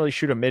 He doesn't really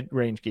shoot a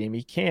mid-range game.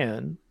 He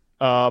can.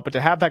 But to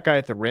have that guy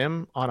at the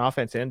rim on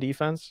offense and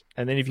defense,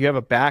 and then if you have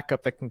a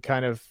backup that can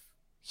kind of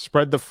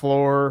spread the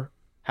floor,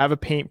 have a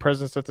paint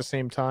presence at the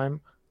same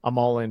time, I'm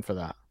all in for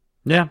that.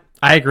 Yeah,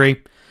 I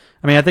agree.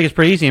 I mean, I think it's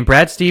pretty easy. And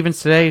Brad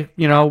Stevens today,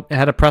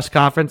 had a press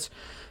conference,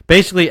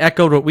 basically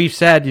echoed what we've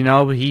said.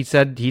 He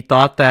said he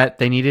thought that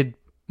they needed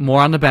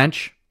more on the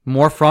bench,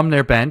 more from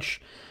their bench.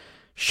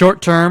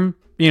 Short term,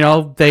 they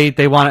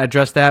want to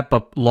address that,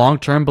 but long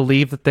term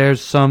believe that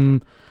there's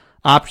some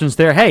options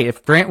there. Hey,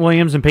 if Grant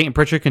Williams and Peyton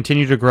Pritchard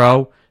continue to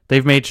grow,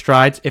 they've made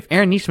strides. If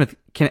Aaron Nesmith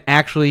can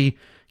actually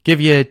give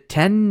you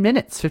 10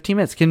 minutes, 15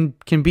 minutes,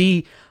 can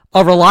be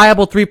a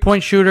reliable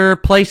 3-point shooter,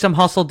 play some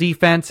hustle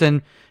defense,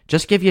 and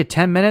just give you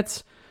 10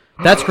 minutes,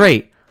 that's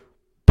great.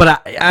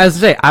 But as I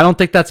say, I don't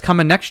think that's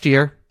coming next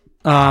year.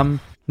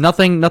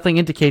 Nothing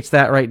indicates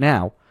that right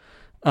now.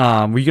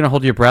 Were you going to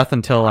hold your breath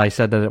until I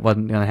said that it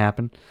wasn't going to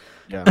happen?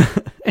 Yeah.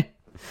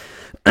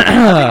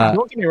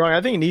 Don't get me wrong.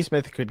 I think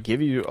Nesmith could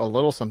give you a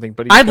little something,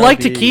 but I'd like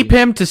to keep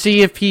him to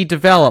see if he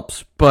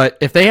develops. But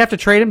if they have to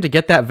trade him to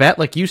get that vet,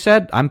 like you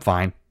said, I'm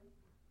fine.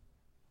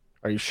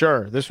 Are you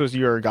sure? This was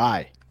your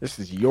guy. This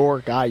is your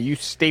guy. You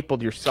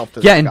stapled yourself to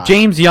this and guy.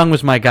 James Young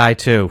was my guy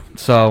too.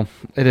 So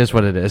it is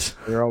what it is.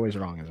 You're always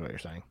wrong, is what you're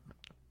saying.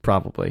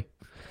 Probably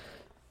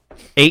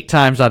 8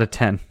 times out of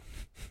 10.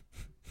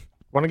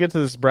 Want to get to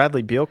this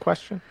Bradley Beal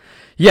question?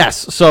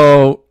 Yes.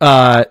 So,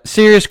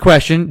 serious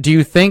question. Do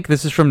you think,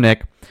 this is from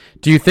Nick,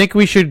 do you think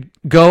we should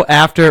go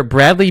after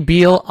Bradley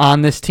Beal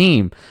on this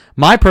team?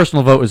 My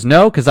personal vote is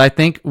no, because I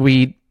think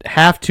we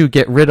have to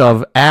get rid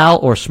of Al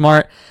or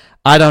Smart.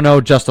 I don't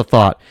know, just a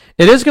thought.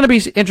 It is going to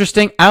be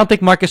interesting. I don't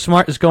think Marcus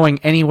Smart is going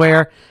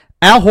anywhere.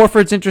 Al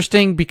Horford's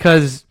interesting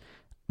because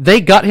they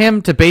got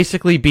him to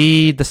basically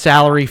be the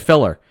salary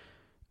filler.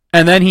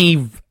 And then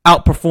he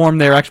outperformed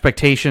their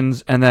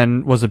expectations and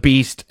then was a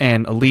beast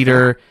and a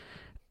leader.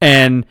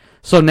 And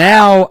so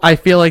now I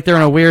feel like they're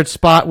in a weird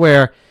spot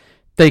where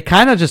they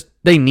kind of just,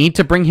 they need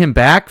to bring him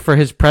back for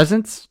his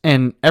presence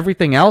and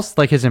everything else,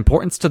 like his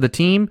importance to the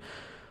team.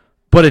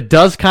 But it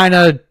does kind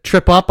of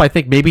trip up, I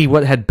think, maybe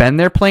what had been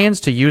their plans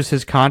to use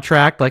his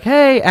contract. Like,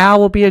 hey, Al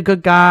will be a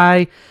good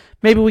guy.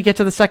 Maybe we get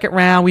to the second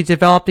round, we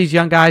develop these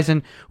young guys,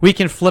 and we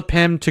can flip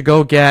him to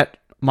go get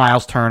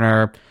Miles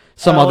Turner,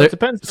 some other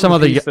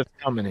piece that's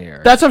coming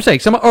here. That's what I'm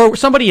saying.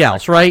 Somebody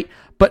else, right?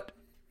 But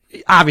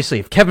obviously,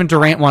 if Kevin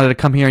Durant wanted to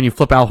come here and you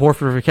flip Al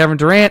Horford for Kevin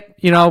Durant,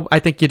 I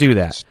think you do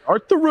that.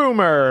 Start the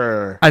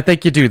rumor. I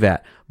think you do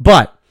that.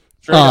 But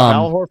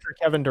Al Horford,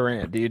 Kevin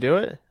Durant. Do you do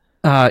it?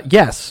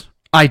 Yes,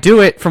 I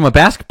do it from a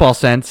basketball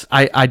sense.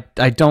 I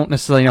don't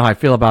necessarily know how I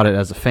feel about it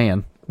as a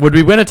fan. Would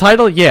we win a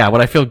title? Yeah.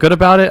 Would I feel good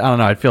about it? I don't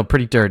know. I'd feel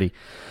pretty dirty.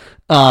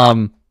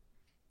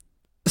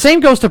 Same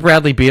goes to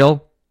Bradley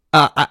Beal.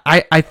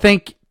 I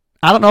think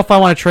I don't know if I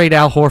want to trade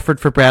Al Horford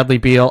for Bradley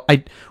Beal.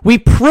 We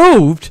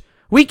proved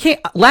we can't.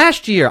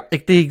 Last year,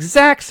 at the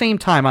exact same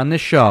time on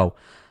this show,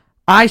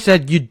 I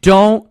said you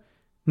don't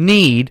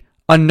need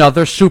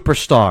another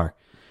superstar.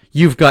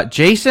 You've got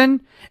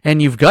Jason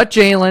and you've got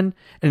Jalen,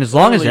 and as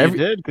long as you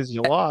did because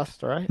you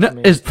lost, right?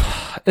 No,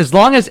 as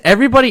long as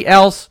everybody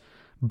else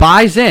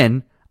buys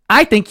in,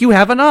 I think you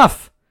have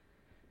enough.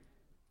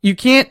 You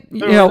can't,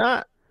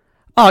 Not.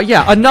 Oh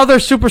yeah, another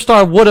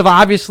superstar would have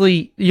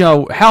obviously,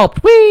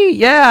 helped.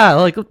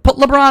 Like put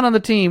LeBron on the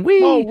team.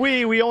 We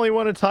only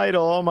won a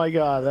title. Oh my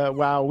god,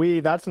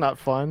 that's not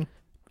fun.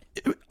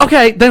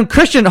 Okay, then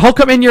Christian, how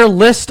come in your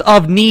list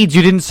of needs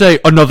you didn't say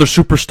another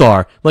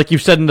superstar like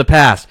you've said in the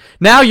past?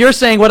 Now you're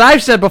saying what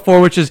I've said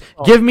before, which is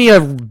give me a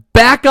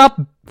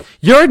backup.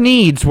 Your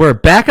needs were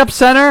backup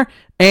center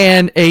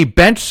and a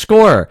bench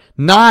scorer,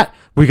 not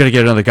we're gonna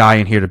get another guy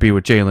in here to be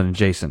with Jalen and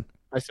Jason.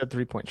 I said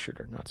 3-point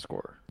shooter, not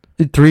scorer.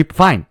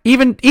 Fine.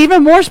 Even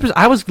more specific.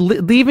 I was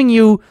leaving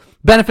you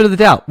benefit of the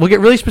doubt. We'll get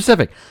really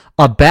specific.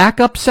 A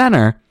backup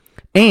center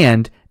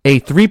and a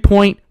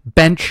 3-point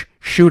bench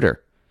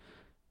shooter.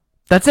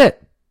 That's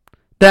it.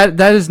 That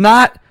is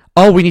not,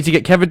 we need to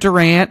get Kevin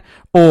Durant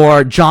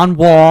or John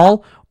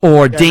Wall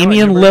or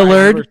Damian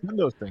Lillard.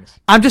 Those things.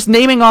 I'm just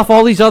naming off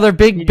all these other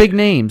big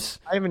names.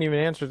 I haven't even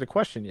answered the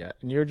question yet,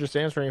 and you're just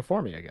answering it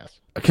for me, I guess.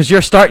 Because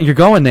you're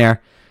going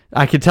there.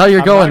 I can tell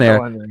you're going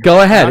there.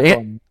 Go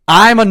ahead.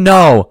 I'm a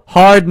no.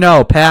 Hard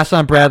no. Pass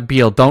on Brad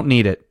Beal. Don't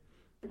need it.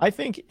 I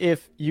think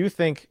if you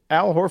think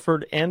Al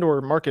Horford and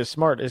or Marcus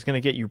Smart is going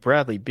to get you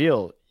Bradley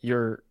Beal,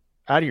 you're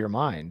out of your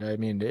mind. I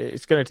mean,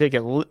 it's going to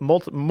take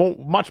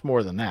much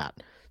more than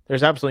that.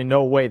 There's absolutely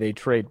no way they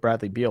trade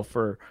Bradley Beal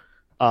for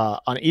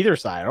on either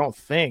side. I don't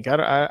think.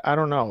 I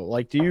don't know.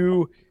 Like, do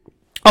you?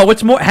 Oh,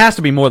 it's more. It has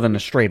to be more than a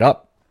straight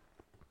up.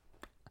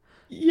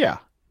 Yeah,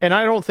 and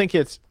I don't think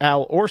it's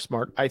Al or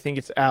Smart. I think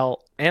it's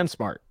Al and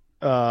Smart.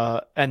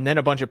 And then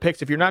a bunch of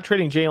picks. If you're not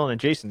trading Jalen and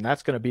Jason,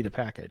 that's going to be the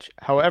package.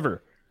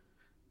 However,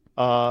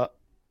 I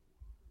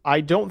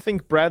don't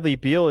think Bradley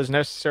Beal is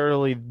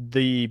necessarily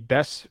the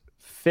best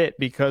fit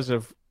because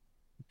of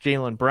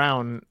Jaylen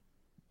Brown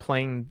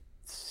playing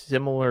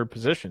similar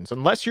positions.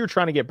 Unless you're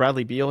trying to get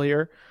Bradley Beal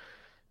here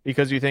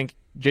because you think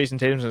Jason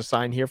Tatum's going to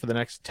sign here for the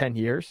next 10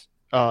 years,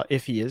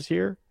 if he is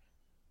here,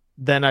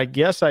 then I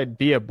guess I'd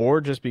be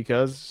aboard just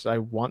because I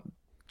want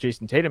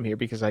Jason Tatum here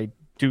because I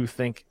do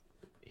think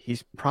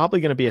he's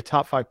probably going to be a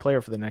top 5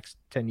 player for the next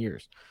 10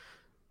 years.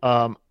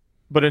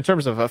 But in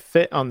terms of a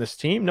fit on this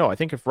team, no, I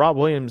think if Rob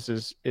Williams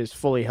is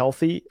fully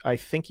healthy, I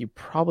think you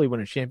probably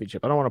win a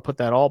championship. I don't want to put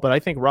that all, but I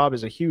think Rob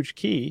is a huge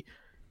key.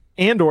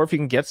 And or if you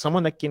can get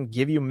someone that can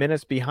give you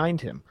minutes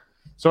behind him.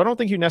 So I don't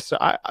think you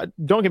necessarily,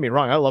 don't get me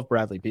wrong, I love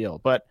Bradley Beal.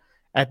 But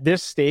at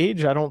this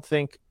stage, I don't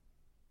think,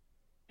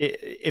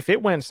 if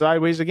it went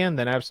sideways again,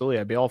 then absolutely,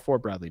 I'd be all for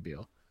Bradley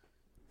Beal.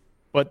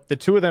 But the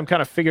two of them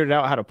kind of figured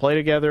out how to play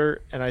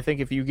together. And I think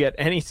if you get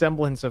any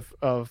semblance of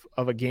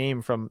a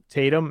game from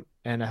Tatum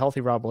and a healthy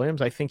Rob Williams,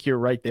 I think you're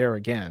right there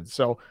again.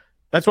 So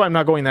that's why I'm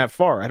not going that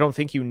far. I don't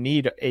think you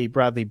need a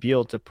Bradley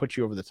Beal to put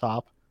you over the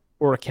top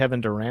or a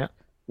Kevin Durant.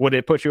 Would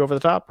it put you over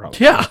the top? Probably.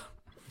 Yeah.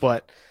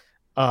 But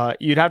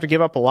you'd have to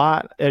give up a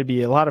lot. It'd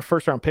be a lot of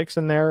first-round picks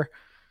in there.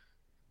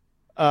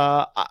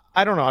 I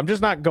don't know. I'm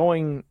just not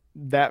going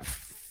that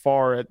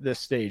far at this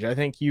stage. I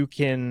think you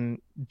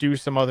can do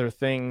some other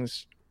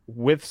things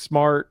with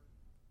Smart.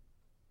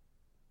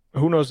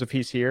 Who knows if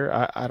he's here?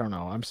 I don't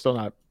know. I'm still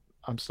not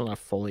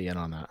fully in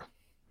on that.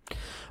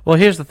 Well,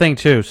 here's the thing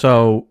too.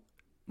 So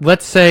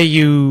let's say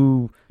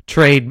you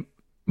trade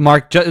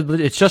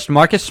it's just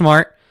Marcus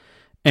Smart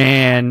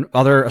and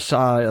other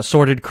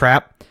assorted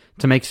crap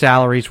to make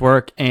salaries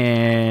work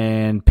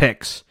and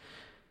picks.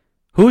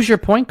 Who's your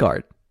point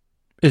guard?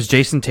 Is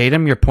Jason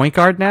Tatum your point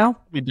guard now?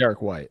 Be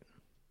Derek White.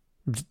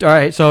 All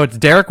right, so it's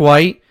Derek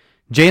White,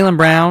 Jaylen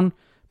Brown,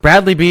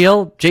 Bradley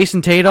Beal,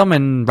 Jason Tatum,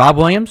 and Rob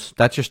Williams.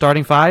 That's your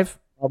starting 5?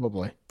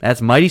 Probably.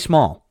 That's mighty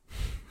small.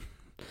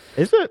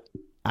 Is it?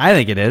 I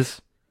think it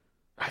is.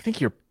 I think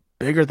you're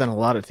bigger than a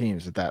lot of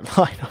teams at that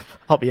lineup.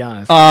 I'll be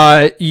honest.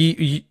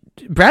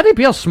 Bradley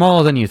Beal's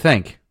smaller than you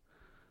think.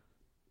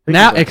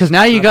 Now, because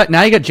now you got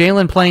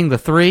Jalen playing the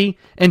 3,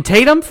 and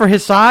Tatum for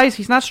his size,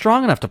 he's not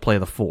strong enough to play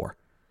the 4.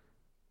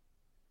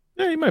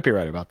 Yeah, you might be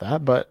right about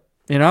that, but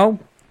and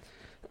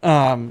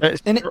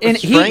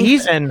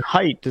he's and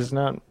height does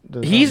not.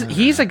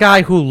 He's a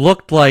guy who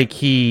looked like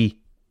he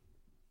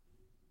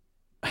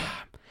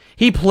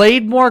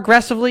played more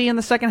aggressively in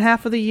the second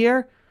half of the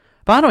year,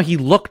 but I don't know. He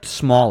looked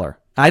smaller.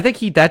 I think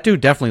that dude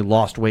definitely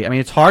lost weight. I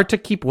mean, it's hard to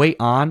keep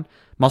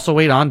muscle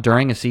weight on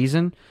during a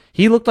season.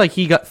 He looked like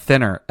he got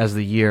thinner as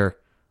the year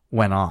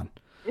went on.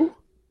 Ooh.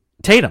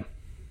 Tatum.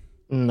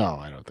 No,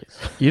 I don't think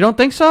so. You don't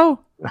think so?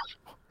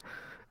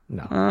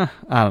 No.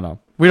 I don't know.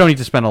 We don't need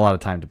to spend a lot of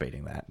time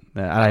debating that.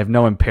 I have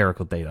no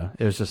empirical data.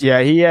 It was just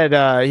he had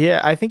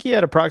I think he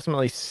had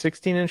approximately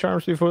 16-inch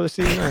arms before the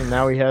season, and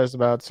now he has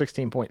about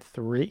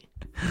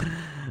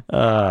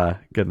 16.3.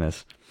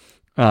 Goodness.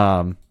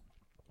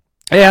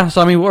 Yeah,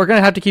 so I mean, we're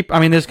gonna have to keep. I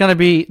mean,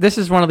 this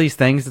is one of these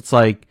things. It's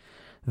like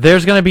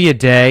there's gonna be a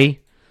day,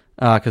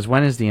 because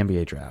when is the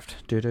NBA draft?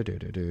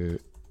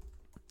 The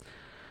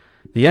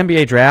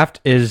NBA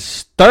draft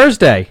is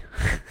Thursday.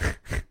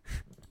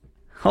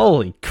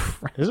 Holy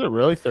crap! Is it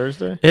really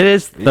Thursday? It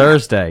is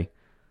Thursday.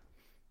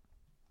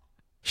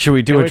 Should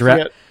we do Can't a wait to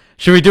draft? get-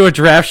 Should we do a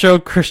draft show,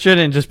 Christian,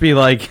 and just be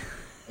like?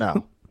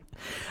 No.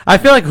 I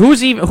feel like who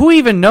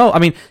even know? I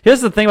mean,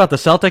 here's the thing about the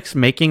Celtics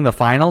making the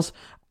finals.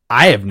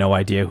 I have no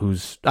idea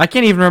I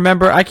can't even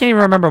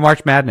remember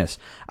March Madness.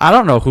 I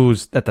don't know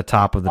who's at the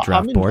top of the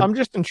draft board. I'm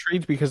just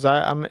intrigued because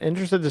I'm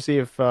interested to see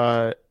if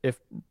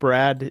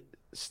Brad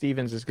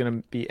Stevens is going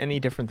to be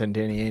any different than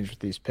Danny Ainge with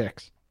these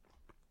picks.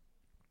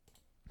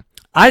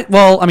 I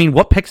mean,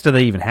 what picks do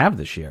they even have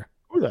this year?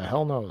 Who the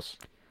hell knows?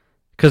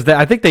 Because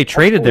I think they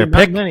traded their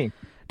pick. Many.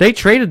 They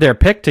traded their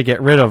pick to get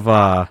rid of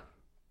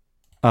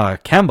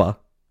Kemba.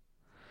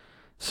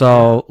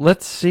 So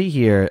let's see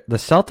here. The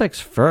Celtics'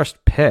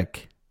 first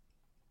pick.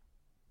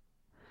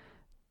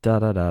 Da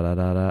da da da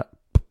da da.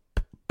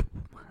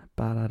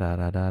 Da da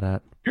da da da.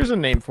 Here's a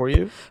name for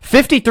you.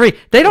 53.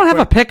 They don't have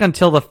a pick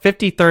until the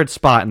 53rd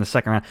spot in the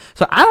second round.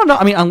 So I don't know.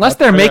 I mean, unless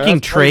they're making That's right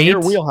in trades. your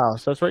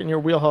wheelhouse. That's right in your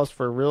wheelhouse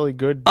for really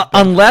good.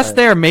 Unless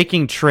they're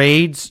making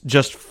trades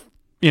just,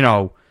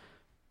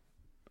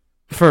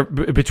 for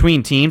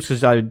between teams, because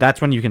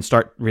that's when you can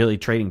start really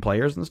trading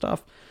players and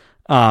stuff.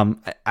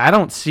 I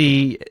don't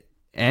see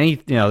any,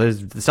 the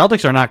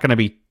Celtics are not going to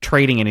be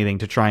trading anything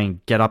to try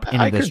and get up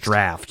into this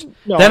draft.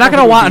 No, They're not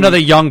going to want another another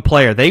young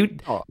player.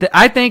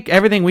 I think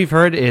everything we've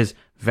heard is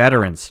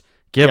veterans.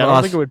 Give I don't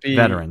us think it would be,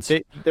 veterans.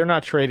 They're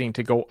not trading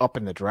to go up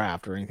in the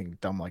draft or anything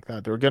dumb like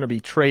that. They're going to be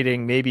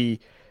trading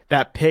maybe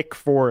that pick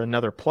for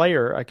another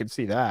player. I could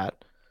see that.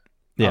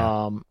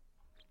 Yeah.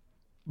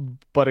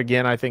 But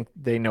again, I think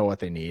they know what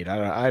they need.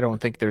 I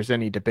don't think there's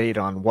any debate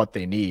on what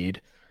they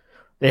need.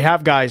 They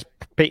have guys,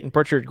 Peyton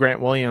Pritchard, Grant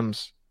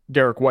Williams,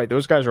 Derek White.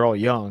 Those guys are all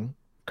young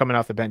coming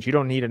off the bench. You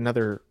don't need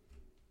another,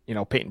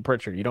 Peyton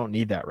Pritchard. You don't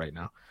need that right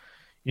now.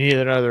 You need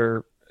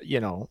another,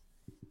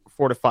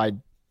 fortified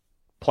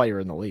player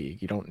in the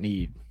league. You don't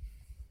need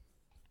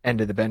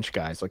end of the bench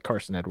guys like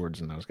Carson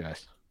Edwards and those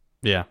guys.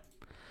 Yeah.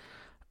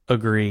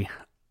 Agree.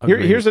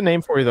 Here's a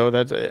name for you, though.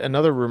 That's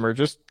another rumor.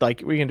 Just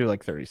like we can do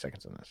like 30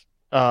 seconds on this.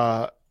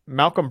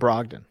 Malcolm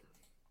Brogdon.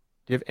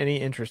 Do you have any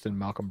interest in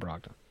Malcolm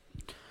Brogdon?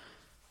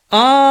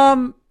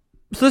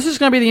 So this is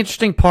going to be the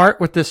interesting part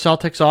with this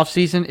Celtics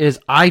offseason is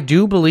I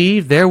do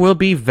believe there will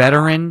be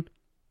veteran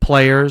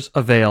players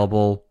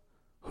available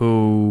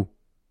who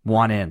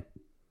want in.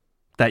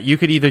 That you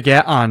could either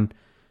get on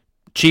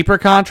cheaper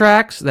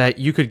contracts, that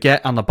you could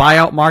get on the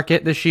buyout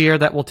market this year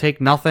that will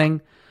take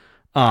nothing.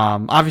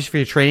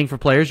 Obviously, if you're trading for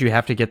players, you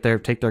have to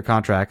take their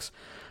contracts.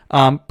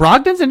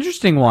 Brogdon's an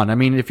interesting one. I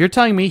mean, if you're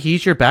telling me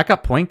he's your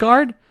backup point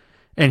guard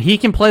and he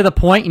can play the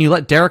point and you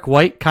let Derek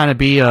White kind of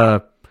be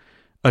a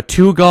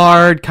two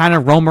guard, kind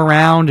of roam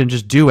around and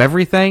just do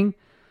everything.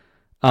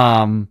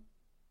 I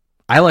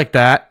like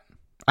that.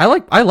 I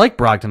like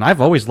Brogdon.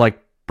 I've always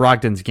liked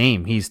Brogdon's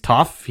game. He's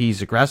tough.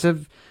 He's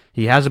aggressive.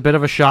 He has a bit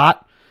of a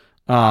shot.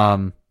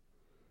 I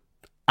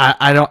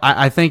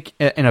think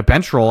in a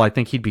bench role, I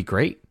think he'd be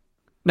great.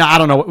 Now, I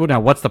don't know. Now,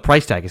 what's the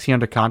price tag? Is he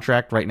under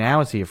contract right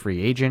now? Is he a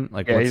free agent?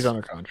 Yeah, he's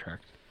under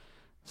contract.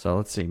 So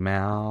let's see.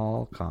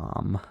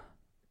 Malcolm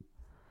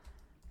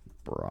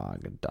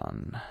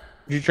Brogdon.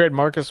 Did you trade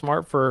Marcus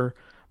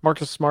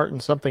Smart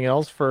and something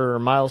else for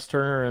Miles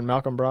Turner and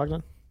Malcolm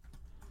Brogdon?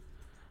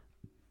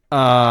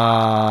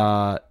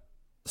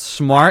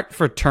 Smart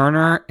for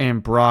Turner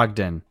and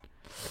Brogdon.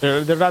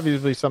 There's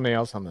obviously something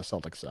else on the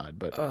Celtics side,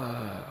 but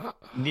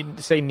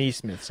say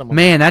Neesmith. Someone.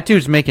 Man, that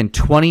dude's making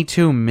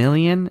 $22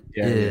 million.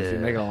 Yeah, he's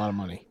making a lot of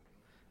money.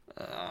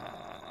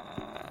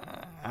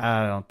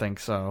 I don't think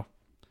so.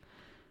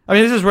 I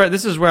mean,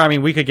 this is where I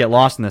mean we could get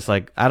lost in this.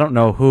 Like, I don't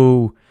know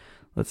who.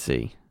 Let's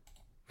see.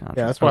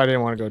 Yeah, that's why I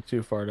didn't want to go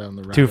too far down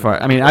the road. Too far.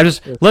 I mean,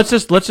 let's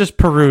just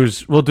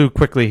peruse. We'll do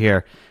quickly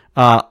here.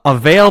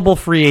 Available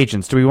free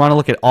agents. Do we want to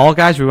look at all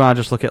guys? Or we want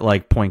to just look at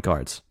like point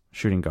guards,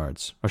 shooting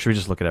guards, or should we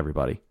just look at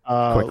everybody?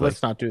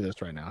 Let's not do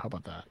this right now. How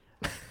about that?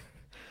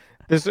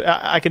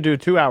 I could do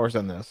 2 hours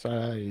on this.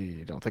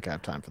 I don't think I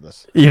have time for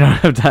this. You don't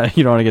have time.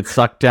 You don't want to get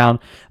sucked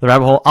down the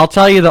rabbit hole. I'll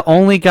tell you the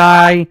only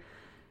guy.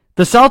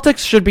 The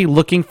Celtics should be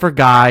looking for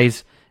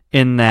guys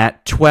in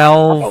that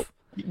 12.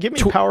 Give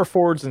me power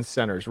forwards and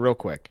centers real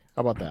quick.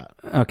 How about that?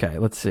 Okay,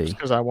 let's see.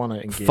 Because I want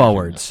to engage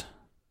forwards.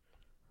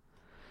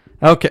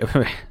 Okay,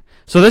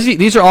 so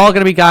these are all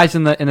going to be guys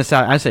in the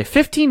salary. I say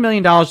 $15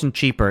 million and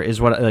cheaper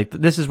is what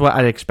this is what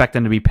I'd expect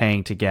them to be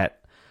paying to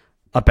get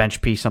a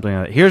bench piece, something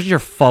like that. Here's your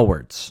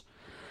forwards.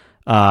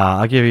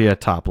 I'll give you a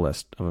top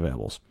list of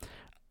availables.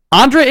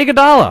 Andre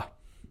Iguodala,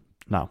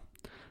 no.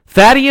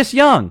 Thaddeus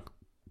Young,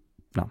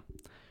 no.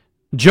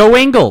 Joe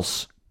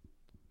Ingles,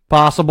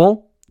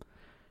 possible.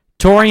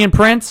 Torian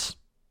Prince?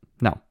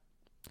 No.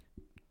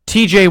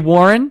 TJ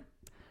Warren?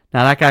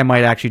 Now, that guy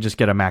might actually just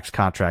get a max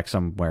contract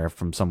somewhere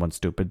from someone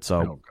stupid.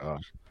 So,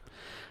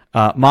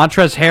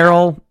 Montrezl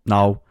Harrell?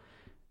 No.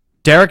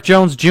 Derek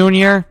Jones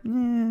Jr.?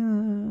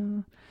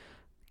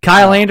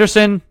 Kyle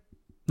Anderson?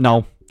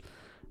 No.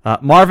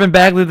 Marvin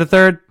Bagley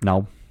III?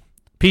 No.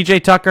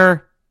 PJ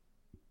Tucker?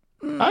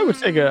 I would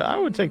take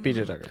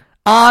PJ Tucker.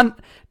 On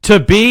to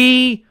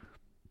be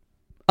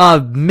a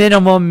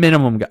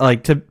minimum guy,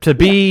 like to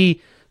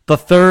be the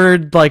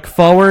third like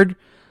forward,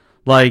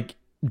 like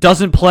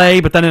doesn't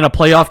play, but then in a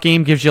playoff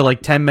game gives you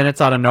like 10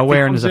 minutes out of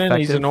nowhere and is effective.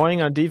 He's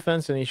annoying on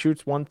defense and he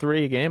shoots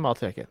 1-3 a game. I'll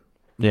take it.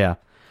 Yeah.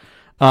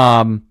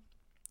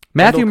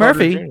 Matthew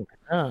Murphy,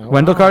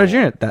 Wendell Carter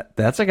Jr.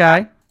 That's a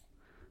guy.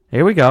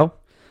 Here we go.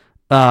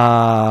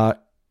 Jalen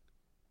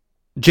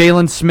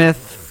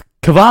Smith,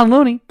 Kevon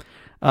Looney,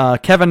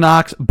 Kevin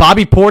Knox,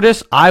 Bobby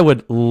Portis. I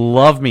would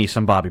love me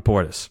some Bobby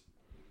Portis.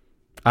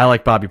 I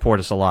like Bobby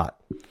Portis a lot.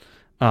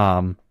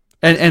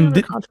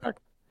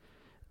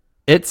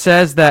 It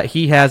says that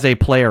he has a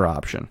player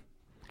option.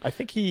 I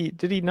think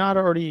did he not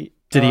already?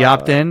 Did he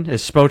opt in?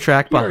 Is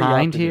Spotrac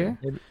behind here?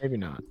 Maybe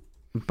not.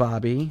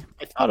 Bobby.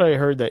 I thought I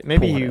heard that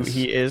maybe Portis.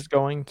 he is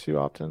going to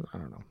opt in. I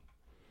don't know.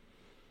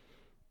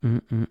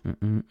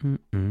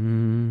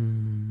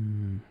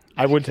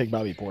 I would take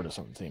Bobby Portis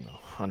on the team though,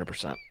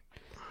 100%.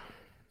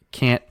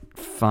 Can't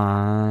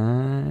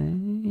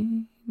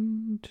find.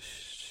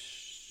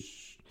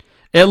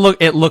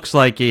 It looks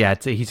like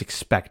he's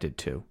expected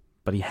to,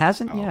 but he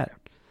hasn't yet.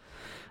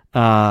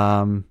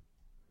 I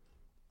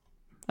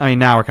mean,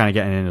 now we're kind of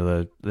getting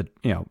into the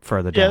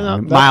further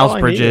down. Miles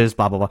Bridges,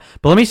 blah blah blah.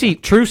 But let me see.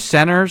 True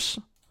centers.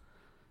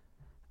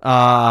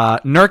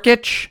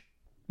 Nurkic,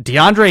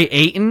 DeAndre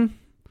Ayton,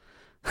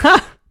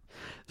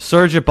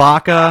 Serge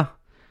Ibaka,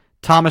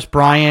 Thomas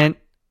Bryant,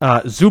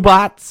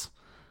 Zubats,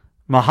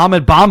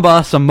 Mohamed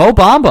Bamba, some Mo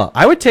Bamba.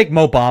 I would take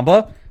Mo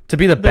Bamba to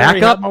be the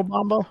backup. Mo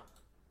Bamba.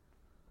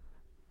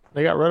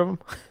 They got rid of him.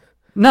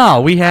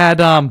 No, we had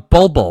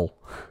Bol.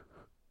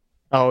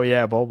 Oh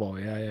yeah, Bobo.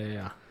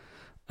 Yeah.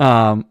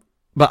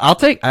 But I'll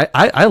take.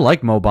 I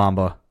like Mo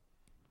Bamba.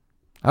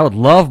 I would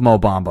love Mo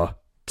Bamba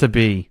to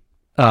be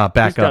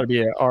backup. He's got to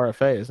be an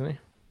RFA, isn't he?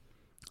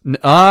 No.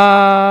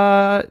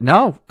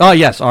 Oh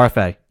yes,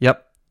 RFA.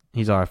 Yep,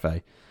 he's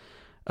RFA.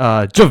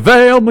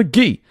 JaVale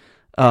McGee,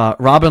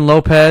 Robin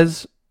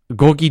Lopez,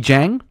 Gorgie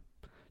Jang,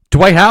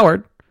 Dwight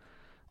Howard.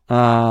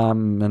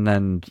 And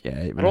then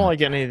I don't like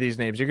any of these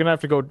names. You're gonna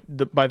have to go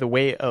by the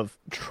way of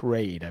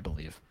trade, I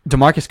believe.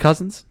 DeMarcus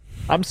Cousins.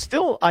 I'm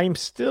still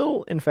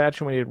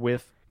infatuated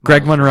with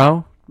Greg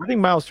Monroe. I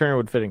think Miles Turner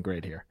would fit in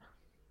great here.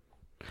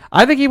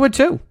 I think he would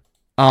too.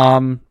 I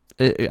mean,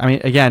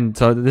 again,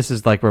 so this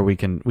is like where we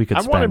could.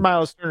 I wanted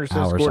Miles Turner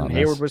since Gordon on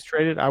Hayward was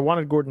traded. I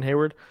wanted Gordon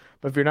Hayward,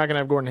 but if you're not gonna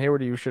have Gordon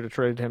Hayward, you should have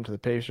traded him to the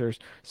Pacers,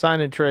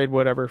 sign and trade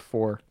whatever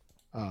for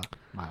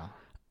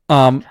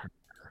Miles.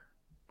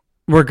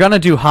 We're going to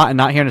do hot and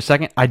not here in a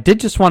second. I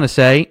did just want to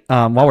say,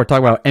 while we're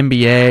talking about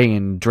NBA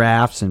and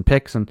drafts and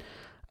picks, and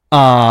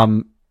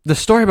the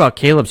story about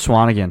Caleb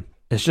Swanigan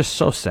is just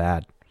so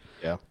sad.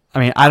 Yeah. I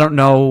mean, I don't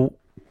know.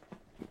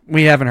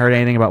 We haven't heard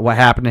anything about what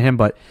happened to him,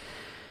 but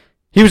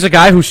he was a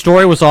guy whose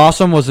story was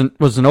awesome, was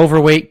an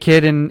overweight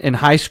kid in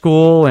high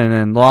school and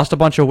then lost a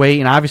bunch of weight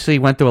and obviously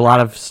went through a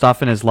lot of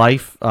stuff in his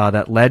life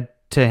that led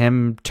to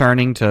him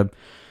turning to,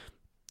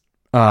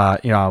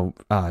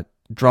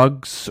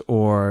 drugs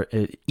or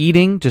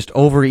eating, just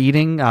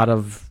overeating out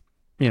of,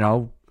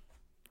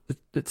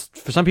 it's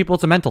for some people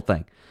it's a mental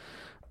thing.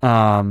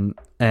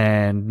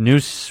 And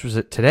news, was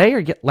it today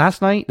or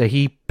last night, that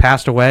he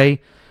passed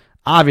away?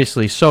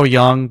 Obviously so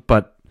young,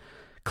 but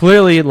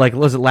clearly, like,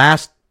 was it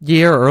last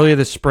year or earlier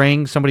this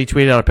spring, somebody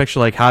tweeted out a picture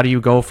like, how do you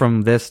go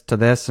from this to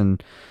this?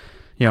 And,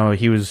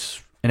 he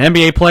was an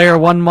NBA player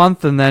 1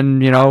 month and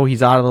then,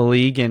 he's out of the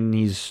league and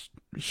he's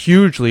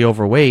hugely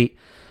overweight.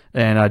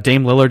 And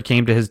Dame Lillard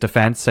came to his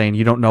defense saying,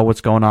 you don't know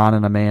what's going on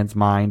in a man's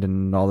mind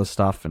and all this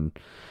stuff. And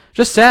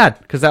just sad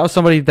because that was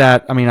somebody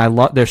that, I mean,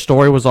 their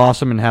story was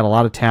awesome and had a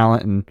lot of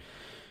talent. And,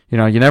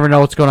 you never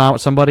know what's going on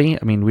with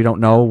somebody. I mean, we don't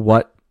know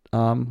what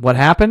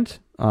happened.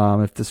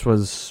 If this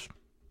was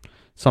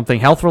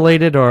something health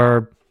related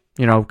or,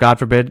 God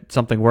forbid,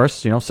 something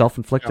worse,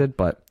 self-inflicted. Yep.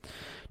 But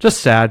just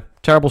sad.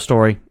 Terrible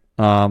story.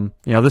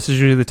 This is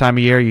usually the time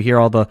of year you hear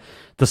all the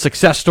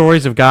success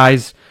stories of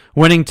guys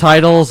winning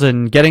titles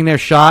and getting their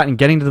shot and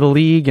getting to the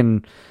league,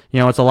 and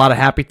it's a lot of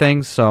happy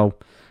things. So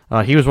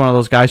he was one of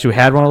those guys who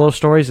had one of those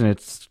stories, and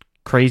it's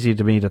crazy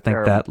to me to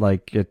think that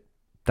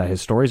that his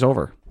story's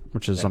over,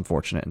 which is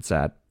unfortunate and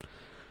sad.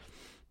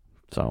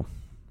 So,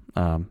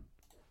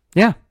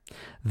 yeah,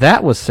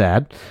 that was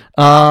sad.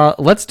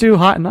 Let's do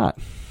hot and not.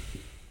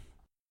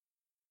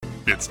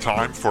 It's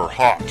time for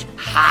hot.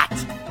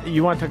 Hot.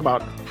 You want to talk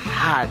about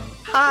hot?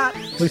 Hot.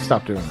 Please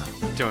stop doing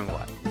that. Doing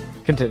what?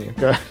 Continue.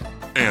 Go ahead.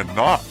 And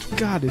not.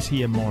 God, is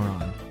he a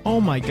moron?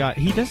 Oh my God,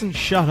 he doesn't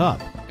shut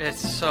up. It's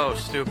so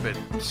stupid.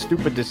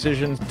 Stupid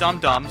decisions.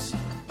 Dum-dums.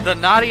 The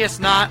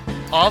naughtiest knot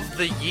of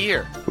the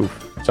year.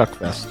 Oof. Suck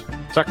fest.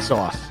 Suck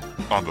sauce.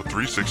 on the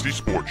 360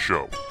 Sports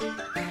Show.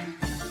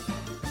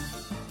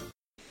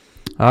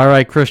 All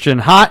right, Christian.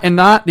 Hot and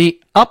not,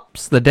 the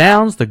ups, the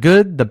downs, the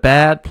good, the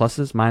bad,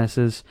 pluses,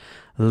 minuses.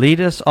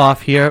 Lead us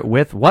off here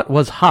with what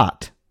was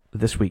hot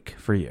this week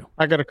for you.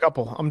 I got a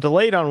couple. I'm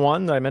delayed on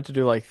one that I meant to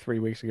do like 3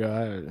 weeks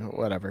ago.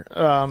 Whatever.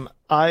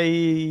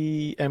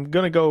 I am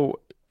gonna go.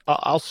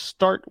 I'll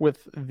start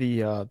with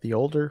the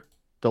older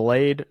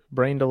delayed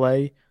brain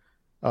delay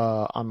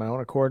on my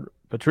own accord.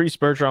 Patrice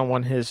Bergeron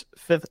won his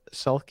 5th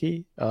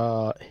Selke.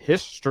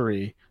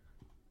 History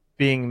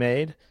being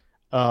made.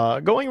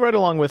 Going right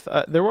along with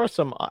there were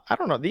some. I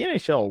don't know. The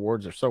NHL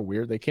awards are so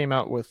weird. They came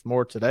out with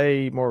more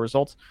today, more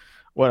results.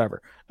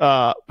 Whatever.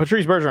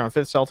 Patrice Bergeron,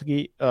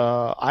 5th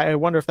Selke. I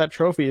wonder if that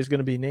trophy is going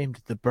to be named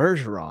the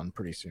Bergeron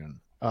pretty soon.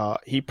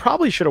 He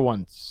probably should have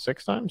won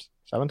 6 times,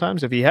 7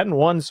 times. If he hadn't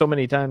won so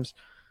many times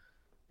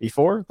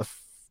before,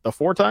 the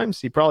 4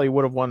 times, he probably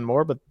would have won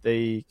more, but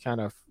they kind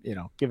of,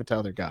 give it to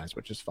other guys,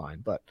 which is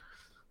fine. But,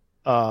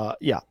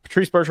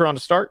 Patrice Bergeron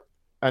to start.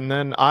 And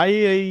then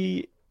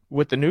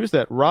with the news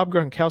that Rob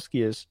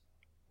Gronkowski is,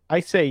 I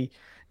say,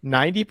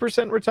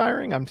 90%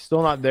 retiring. I'm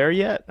still not there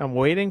yet. I'm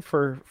waiting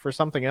for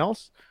something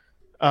else.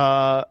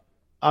 I'm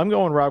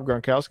going Rob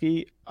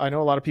Gronkowski. I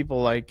know a lot of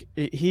people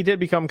he did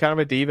become kind of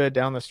a diva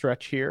down the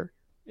stretch here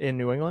in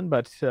New England,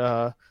 but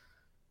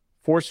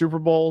 4 Super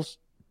Bowls,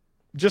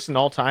 just an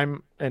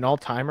all-timer.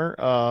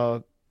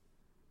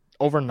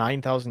 Over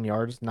 9,000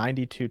 yards,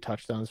 92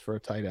 touchdowns for a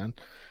tight end.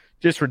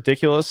 Just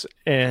ridiculous,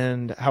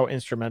 and how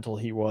instrumental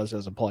he was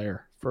as a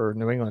player for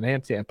New England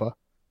and Tampa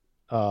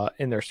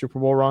in their Super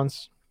Bowl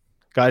runs.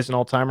 Guy's an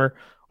all-timer.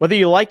 Whether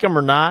you like him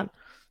or not,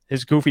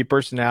 his goofy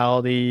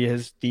personality,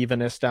 his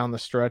divaness down the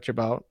stretch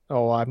about,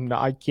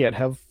 I can't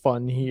have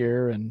fun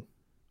here and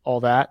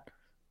all that.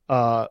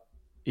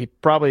 He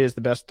probably is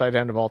the best tight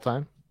end of all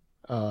time,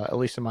 at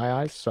least in my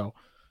eyes. So,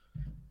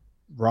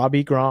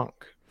 Robbie Gronk.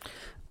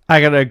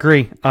 I got to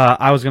agree.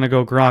 I was going to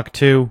go Gronk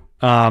too.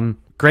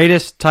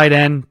 Greatest tight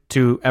end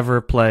to ever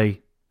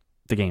play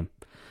the game.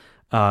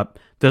 There's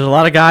a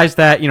lot of guys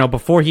that,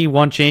 before he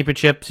won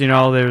championships,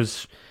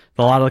 there's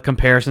a lot of the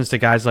comparisons to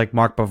guys like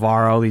Mark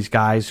Bavaro, these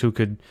guys who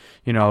could,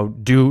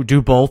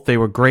 do both. They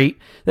were great.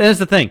 That's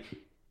the thing.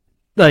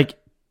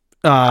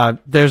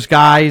 There's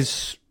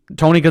guys,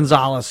 Tony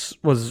Gonzalez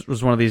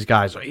was one of these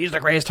guys. He's the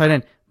greatest tight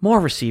end.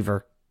 More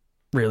receiver,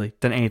 really,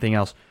 than anything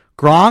else.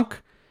 Gronk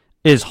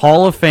is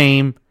Hall of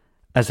Fame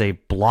as a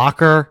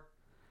blocker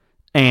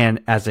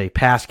and as a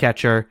pass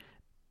catcher,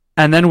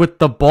 and then with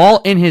the ball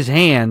in his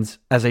hands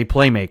as a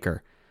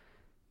playmaker.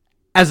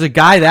 As a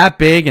guy that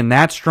big and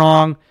that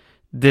strong,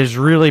 there's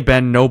really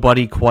been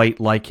nobody quite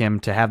like him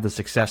to have the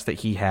success that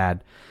he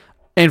had.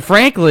 And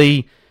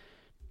frankly,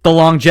 the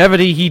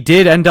longevity he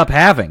did end up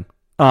having.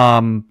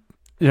 Basically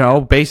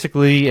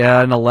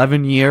an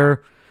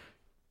 11-year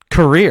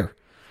career.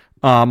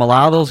 A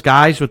lot of those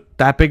guys with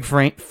that big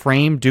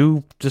frame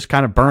do just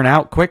kind of burn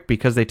out quick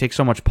because they take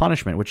so much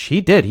punishment, which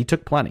he did. He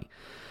took plenty.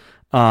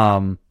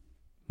 Won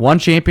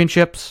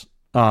championships.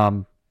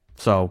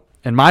 So,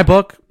 in my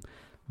book,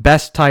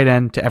 best tight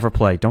end to ever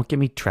play. Don't give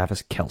me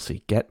Travis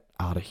Kelce. Get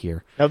out of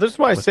here. Now, this is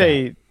why I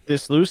say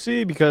this,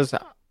 Lucy, because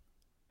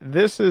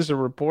this is a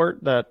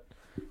report that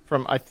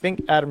from, I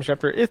think, Adam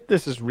Schefter. If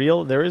this is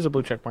real, there is a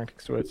blue check mark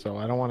next to it, so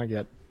I don't want to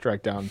get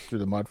dragged down through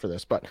the mud for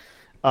this. But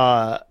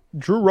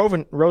Drew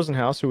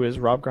Rosenhaus, who is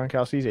Rob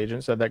Gronkowski's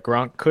agent, said that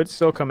Gronk could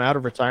still come out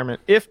of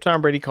retirement if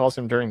Tom Brady calls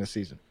him during the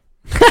season.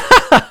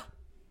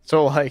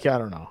 So, I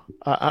don't know.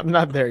 I'm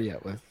not there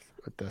yet with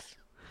this.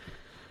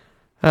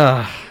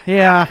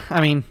 Yeah,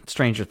 I mean,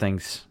 stranger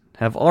things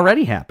have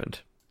already happened.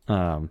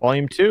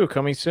 Volume 2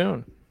 coming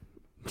soon.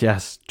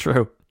 Yes,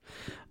 true.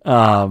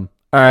 All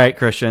right,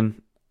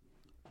 Christian.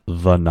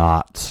 The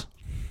knots.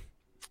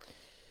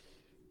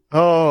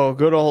 Oh,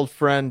 good old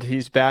friend.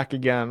 He's back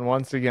again,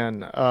 once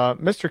again.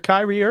 Mr.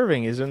 Kyrie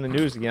Irving is in the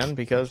news again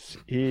because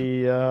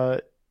he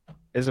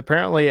is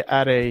apparently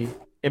at a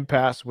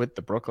impasse with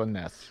the Brooklyn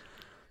Nets.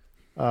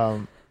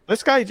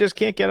 This guy just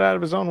can't get out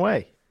of his own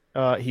way.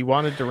 He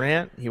wanted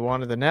Durant. He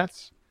wanted the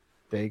Nets.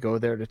 They go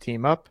there to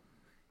team up.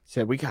 He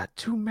said, we got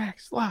 2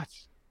 max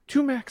slots.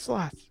 2 max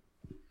slots.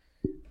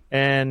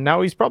 And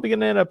now he's probably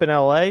going to end up in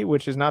LA,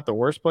 which is not the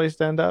worst place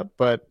to end up.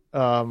 But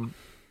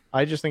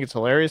I just think it's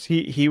hilarious.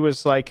 He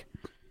was like,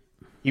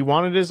 he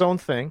wanted his own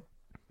thing.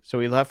 So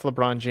he left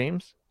LeBron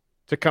James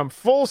to come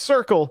full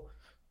circle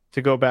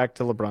to go back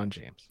to LeBron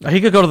James. He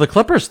could go to the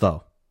Clippers,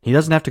 though. He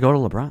doesn't have to go to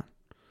LeBron.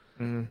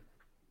 Mm.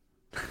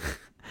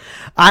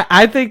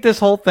 I think this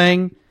whole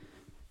thing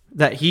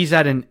that he's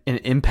at an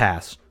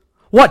impasse.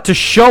 What, to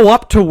show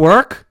up to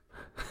work?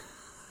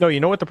 No, you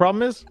know what the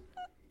problem is?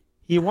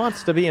 He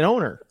wants to be an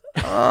owner.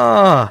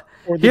 Or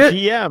the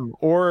GM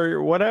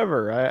or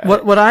whatever.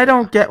 What I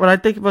don't get, what I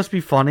think must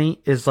be funny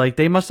is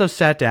they must have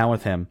sat down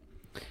with him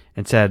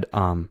and said,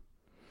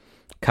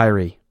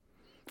 Kyrie,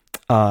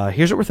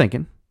 here's what we're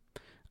thinking.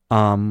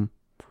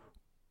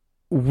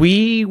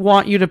 We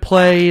want you to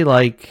play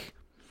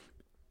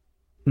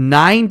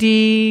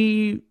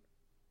 90.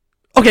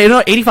 Okay,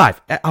 no,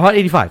 85. How about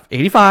 85?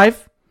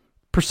 85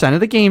 of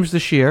the games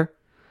this year.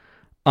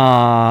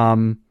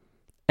 And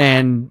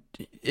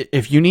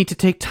if you need to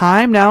take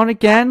time now and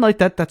again like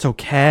that, that's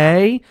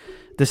okay.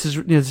 This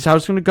is how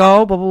it's going to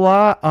go, blah,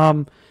 blah,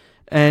 blah.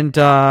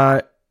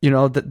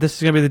 This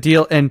is going to be the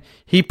deal. And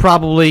he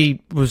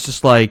probably was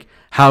just like,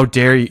 how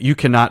dare you? You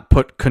cannot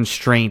put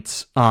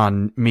constraints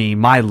on me.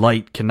 My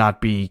light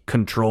cannot be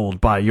controlled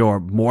by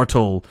your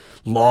mortal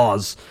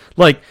laws.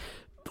 Like,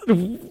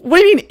 what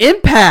do you mean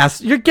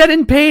impasse? You're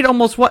getting paid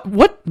almost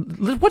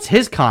what's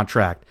his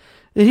contract?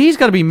 He's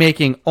got to be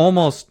making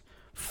almost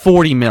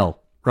 40 mil,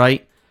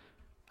 right?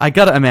 I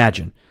got to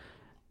imagine.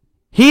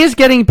 He is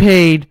getting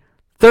paid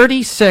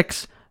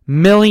 $36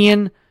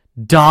 million.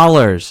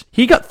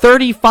 He got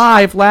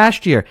 35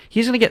 last year.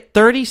 He's going to get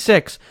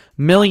 $36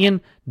 million.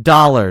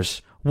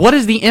 What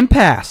is the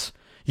impasse?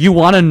 You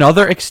want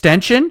another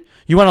extension?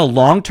 You want a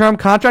long-term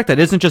contract that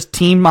isn't just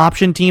team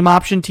option?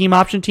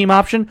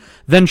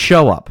 Then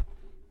show up.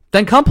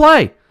 Then come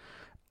play.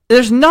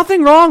 There's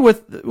nothing wrong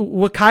with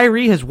what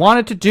Kyrie has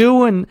wanted to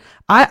do, and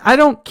I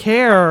don't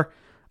care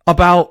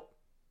about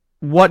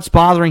what's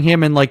bothering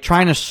him and like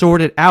trying to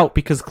sort it out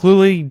because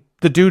clearly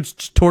the dude's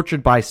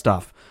tortured by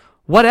stuff.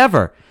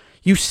 Whatever.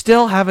 You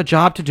still have a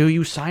job to do.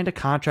 You signed a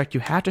contract. You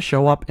have to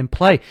show up and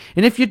play.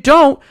 And if you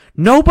don't,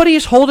 nobody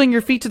is holding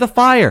your feet to the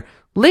fire.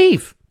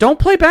 Leave. Don't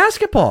play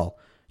basketball.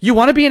 You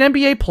want to be an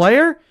NBA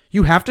player?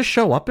 You have to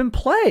show up and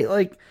play.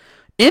 Like,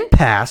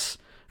 impasse.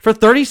 For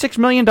 $36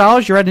 million,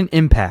 you're at an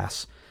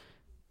impasse.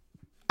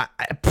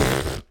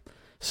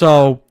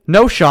 So,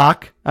 no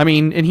shock. I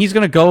mean, and he's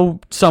going to go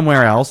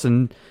somewhere else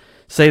and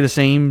say the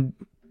same,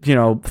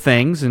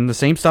 things, and the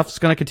same stuff's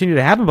going to continue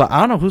to happen, but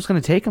I don't know who's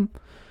going to take him.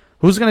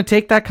 Who's going to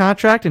take that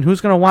contract and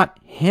who's going to want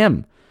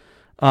him?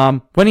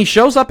 When he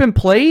shows up and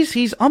plays,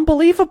 he's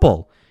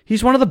unbelievable.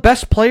 He's one of the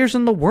best players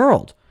in the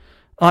world.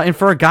 And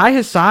for a guy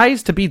his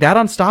size to be that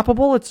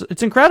unstoppable,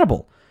 it's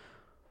incredible.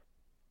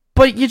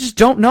 But you just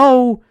don't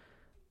know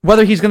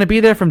whether he's going to be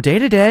there from day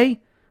to day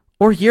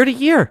or year to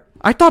year.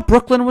 I thought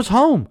Brooklyn was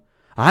home.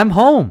 I'm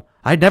home.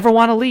 I'd never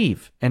want to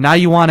leave. And now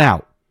you want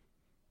out.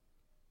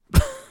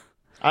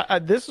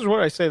 This is what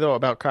I say, though,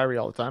 about Kyrie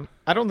all the time.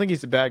 I don't think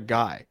he's a bad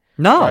guy.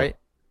 No. Right?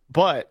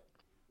 But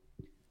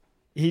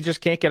he just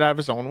can't get out of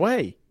his own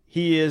way.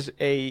 He is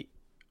a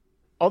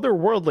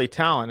otherworldly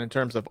talent in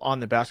terms of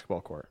on the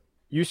basketball court.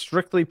 You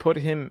strictly put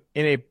him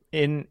in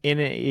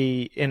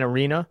an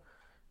arena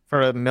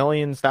for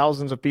millions,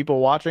 thousands of people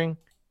watching.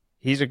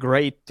 He's a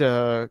great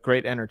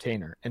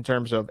entertainer in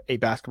terms of a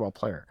basketball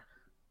player.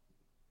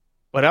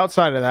 But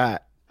outside of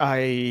that,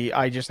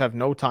 I just have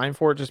no time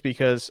for it just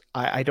because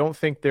I don't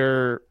think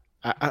they're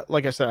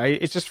like I said,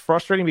 it's just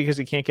frustrating because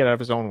he can't get out of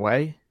his own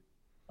way.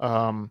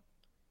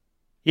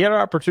 He had an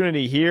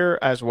opportunity here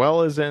as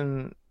well as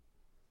in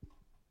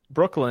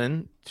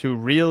Brooklyn to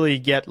really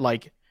get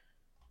like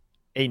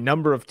a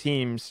number of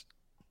teams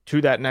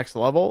to that next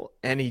level,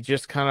 and he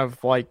just kind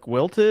of like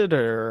wilted,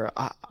 or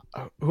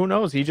who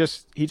knows? He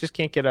just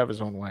can't get out of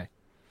his own way.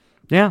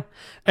 Yeah,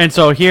 and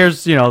so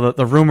here's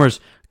the rumors: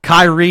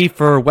 Kyrie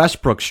for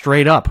Westbrook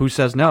straight up. Who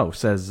says no?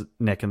 Says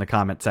Nick in the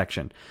comment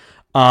section.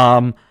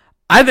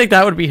 I think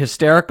that would be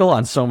hysterical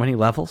on so many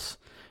levels.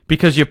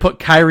 Because you put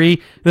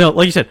Kyrie,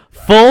 like you said,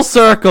 full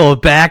circle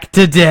back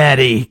to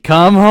daddy.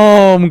 Come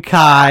home,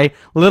 Kai.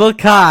 Little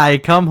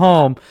Kai, come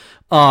home.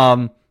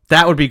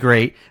 That would be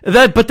great.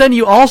 But then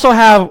you also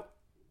have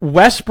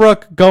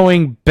Westbrook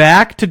going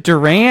back to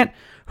Durant,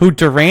 who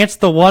Durant's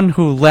the one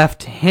who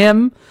left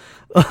him,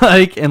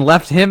 and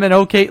left him in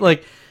OK.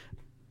 Like,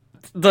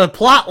 the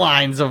plot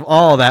lines of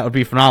all of that would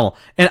be phenomenal.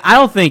 And I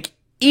don't think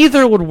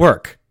either would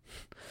work.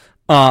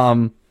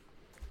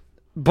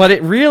 But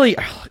it really,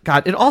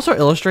 it also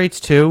illustrates,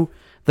 too,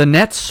 the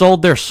Nets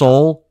sold their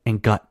soul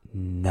and got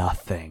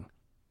nothing.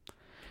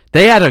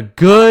 They had a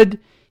good,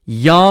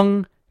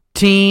 young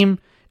team,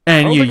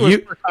 and I don't think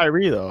it was for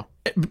Kyrie, though.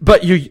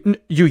 But you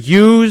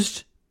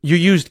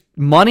used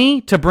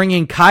money to bring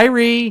in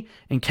Kyrie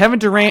and Kevin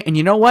Durant, and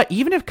you know what?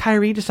 Even if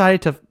Kyrie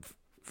decided to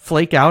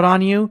flake out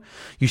on you,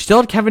 you still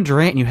had Kevin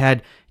Durant, and you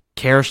had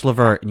Karis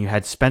LeVert, and you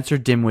had Spencer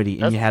Dinwiddie,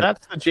 and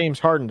that's the James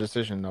Harden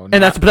decision, though.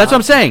 And that's what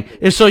I'm saying.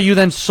 Is so you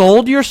then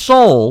sold your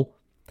soul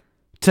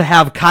to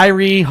have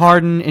Kyrie,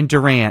 Harden, and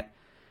Durant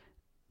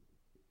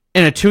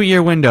in a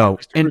 2-year window,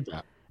 and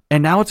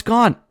now it's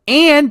gone.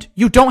 And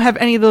you don't have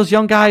any of those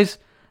young guys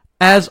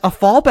as a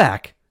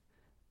fallback.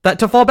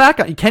 To fall back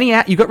on. You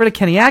got rid of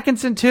Kenny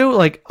Atkinson too.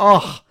 Like,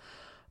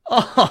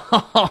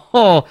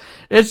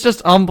 it's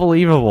just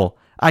unbelievable.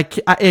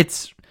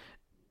 It's.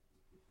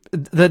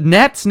 The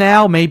Nets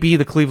now may be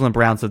the Cleveland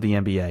Browns of the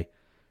NBA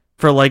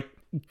for like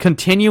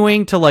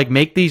continuing to like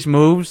make these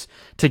moves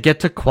to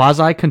get to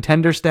quasi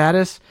contender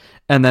status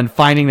and then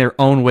finding their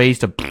own ways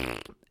to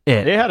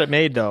it. They had it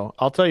made, though.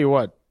 I'll tell you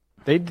what,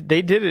 they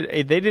did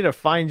it. They did a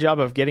fine job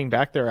of getting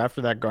back there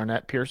after that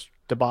Garnett Pierce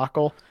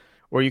debacle,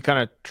 where you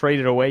kind of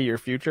traded away your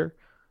future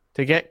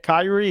to get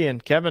Kyrie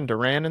and Kevin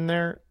Durant in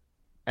there,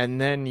 and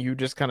then you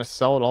just kind of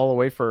sell it all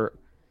away for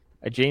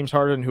a James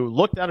Harden who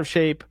looked out of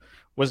shape,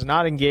 was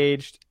not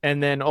engaged,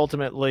 and then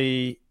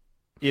ultimately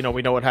we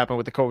know what happened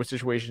with the COVID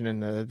situation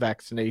and the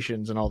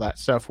vaccinations and all that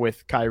stuff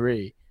with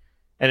Kyrie,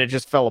 and it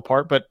just fell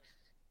apart. But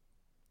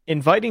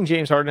inviting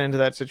James Harden into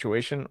that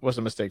situation was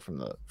a mistake from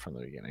the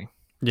beginning.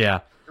 Yeah.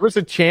 There was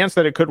a chance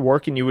that it could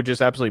work and you would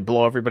just absolutely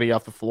blow everybody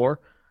off the floor.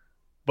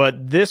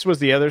 But this was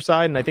the other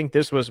side, and I think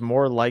this was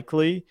more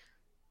likely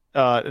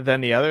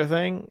than the other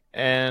thing.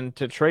 And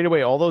to trade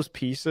away all those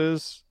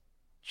pieces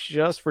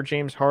just for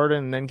James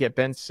Harden and then get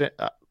Ben screwed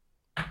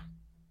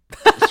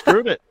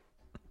it.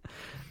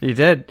 He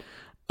did.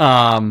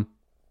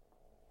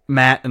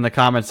 Matt in the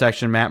comment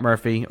section, Matt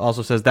Murphy,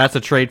 also says that's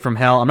a trade from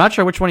hell. I'm not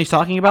sure which one he's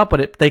talking about,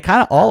 but they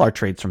kind of all are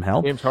trades from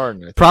hell. James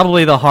Harden, I think.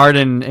 Probably the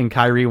Harden and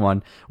Kyrie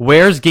one.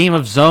 Where's Game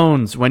of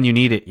Zones when you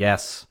need it?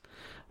 Yes.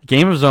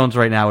 Game of Zones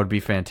right now would be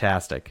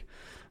fantastic.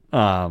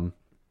 So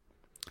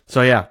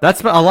yeah,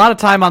 that's a lot of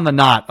time on the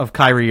knot of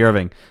Kyrie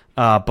Irving,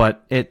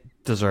 but it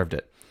deserved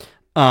it.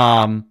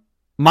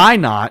 My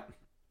knot,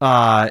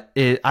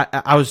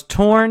 I was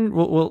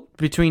torn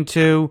between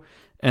two,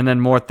 and then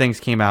more things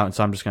came out, and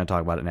so I'm just going to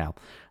talk about it now.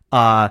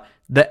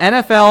 The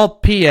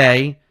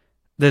NFLPA,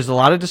 there's a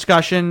lot of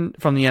discussion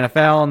from the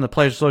NFL and the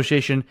Players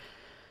Association.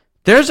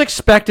 There's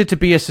expected to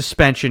be a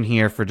suspension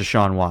here for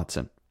Deshaun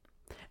Watson.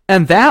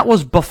 And that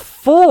was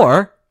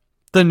before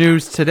the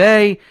news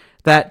today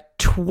that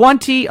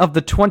 20 of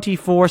the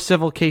 24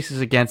 civil cases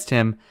against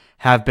him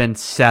have been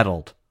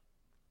settled.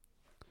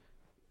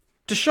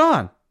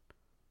 Deshaun,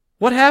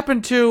 what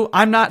happened to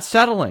I'm not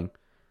settling?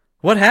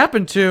 What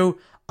happened to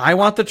I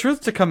want the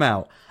truth to come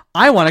out?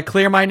 I want to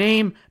clear my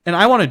name, and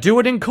I want to do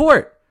it in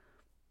court.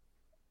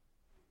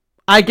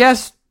 I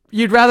guess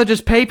you'd rather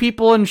just pay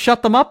people and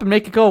shut them up and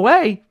make it go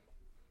away.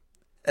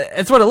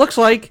 It's what it looks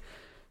like.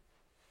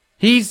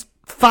 He's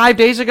 5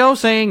 days ago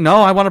saying, no,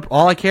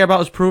 all I care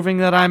about is proving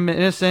that I'm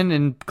innocent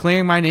and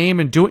clearing my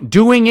name and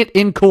doing it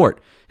in court.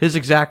 His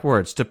exact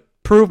words, to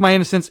prove my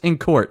innocence in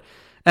court.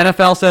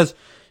 NFL says,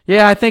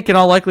 yeah, I think in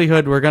all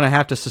likelihood we're going to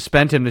have to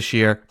suspend him this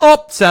year.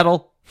 Oh,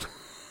 settle.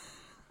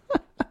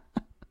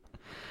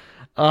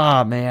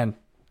 Oh, man.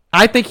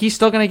 I think he's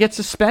still going to get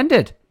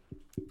suspended.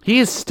 He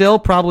is still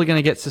probably going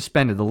to get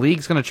suspended. The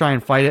league's going to try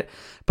and fight it,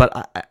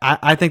 but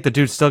I think the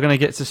dude's still going to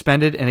get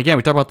suspended. And again,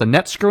 we talk about the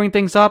Nets screwing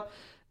things up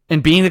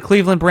and being the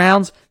Cleveland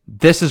Browns.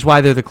 This is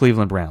why they're the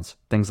Cleveland Browns.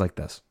 Things like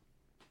this.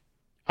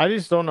 I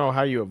just don't know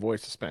how you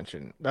avoid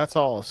suspension. That's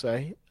all I'll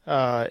say.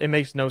 It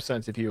makes no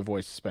sense if you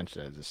avoid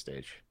suspension at this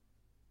stage.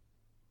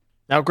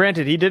 Now,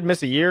 granted, he did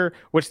miss a year,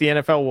 which the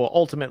NFL will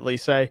ultimately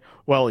say,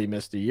 well, he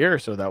missed a year,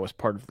 so that was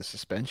part of the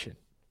suspension.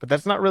 But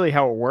that's not really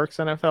how it works,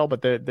 NFL,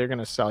 but they're going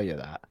to sell you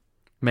that.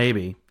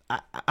 Maybe.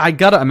 I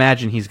got to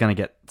imagine he's going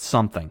to get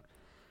something.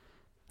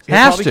 He'll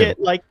probably get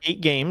like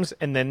 8 games,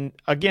 and then,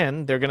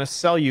 again, they're going to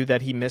sell you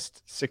that he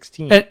missed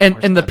 16.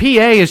 And the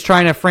PA is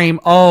trying to frame,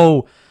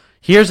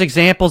 here's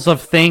examples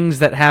of things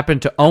that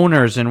happened to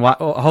owners and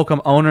how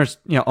come owners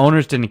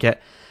didn't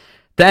get.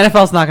 The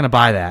NFL's not going to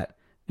buy that.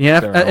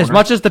 As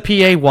much as the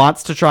PA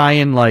wants to try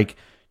and like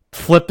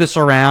flip this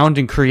around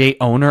and create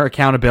owner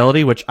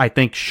accountability, which I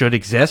think should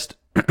exist,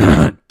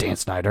 Dan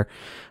Snyder,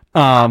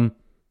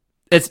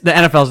 it's the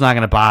NFL's not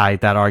going to buy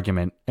that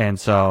argument, and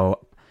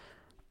so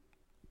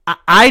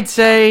I'd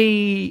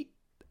say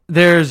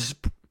there's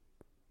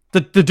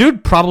the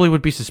dude probably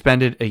would be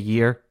suspended a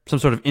year, some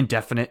sort of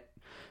indefinite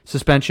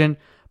suspension,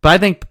 but I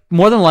think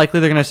more than likely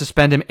they're going to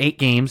suspend him 8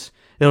 games.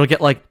 It'll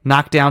get like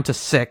knocked down to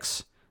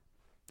 6,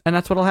 and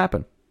that's what'll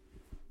happen.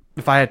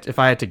 If I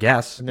had to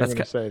guess, and they're going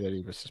to say that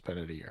he was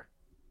suspended a year.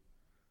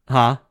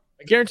 Huh?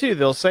 I guarantee you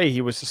they'll say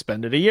he was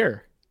suspended a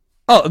year.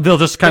 Oh, they'll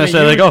just kind of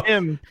say like,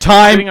 "Oh,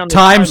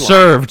 time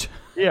served."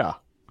 Yeah,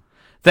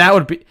 that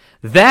would be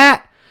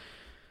that.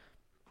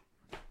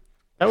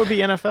 That would be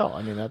NFL.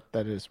 I mean,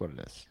 that is what it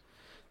is.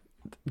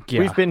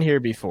 Yeah. We've been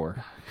here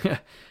before.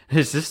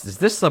 Is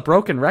this a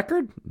broken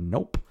record?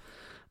 Nope.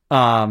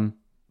 So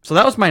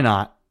that was my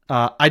knot.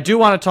 I do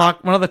want to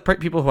talk. One of the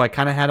people who I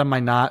kind of had on my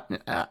knot.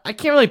 I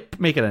can't really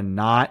make it a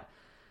knot.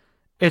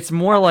 It's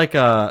more like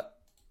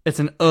it's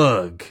an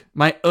ugh.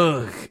 My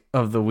ugh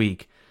of the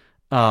week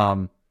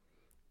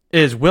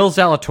is Will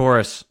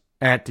Zalatoris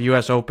at the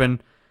U.S. Open.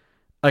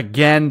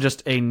 Again,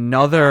 just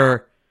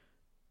another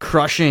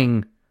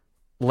crushing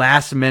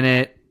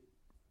last-minute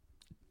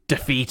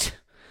defeat.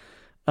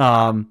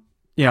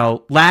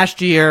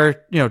 Last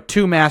year,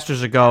 2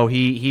 Masters ago,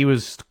 he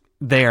was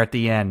there at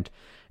the end.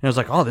 And it was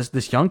like,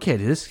 this young kid,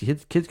 this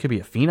kid could be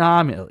a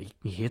phenom.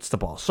 He hits the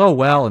ball so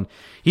well, and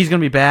he's going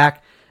to be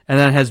back. And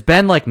then has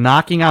been like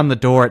knocking on the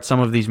door at some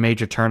of these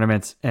major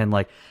tournaments, and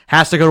like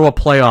has to go to a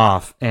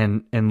playoff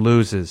and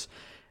loses.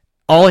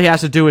 All he has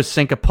to do is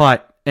sink a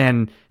putt,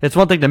 and it's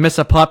one thing to miss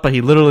a putt, but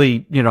he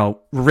literally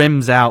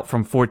rims out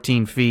from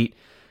 14 feet,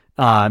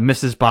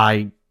 misses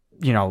by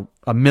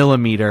a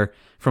millimeter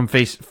from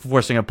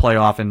forcing a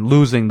playoff and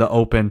losing the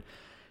Open.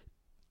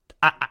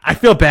 I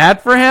feel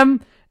bad for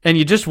him. And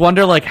you just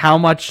wonder, like, how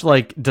much,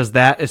 like, does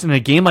that... Is in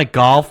a game like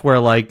golf where,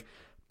 like,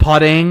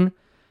 putting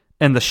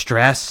and the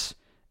stress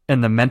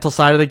and the mental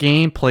side of the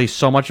game plays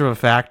so much of a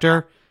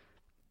factor,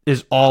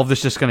 is all of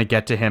this just going to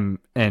get to him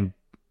and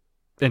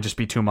just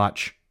be too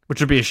much, which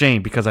would be a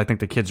shame because I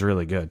think the kid's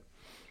really good.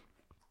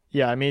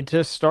 Yeah, I mean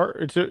to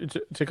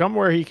come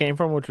where he came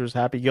from, which was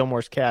Happy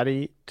Gilmore's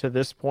caddy, to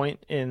this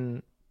point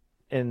in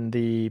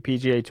the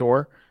PGA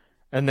Tour,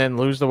 and then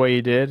lose the way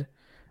he did.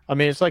 I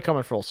mean, it's like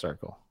coming full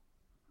circle.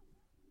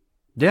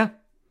 Yeah.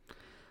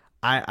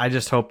 I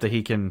just hope that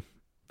he can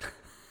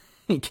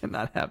he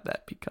cannot have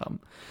that become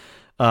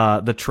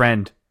the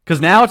trend. Because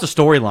now it's a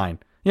storyline.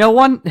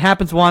 One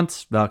happens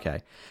once,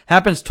 okay.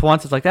 Happens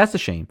twice, it's like, that's a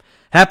shame.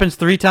 Happens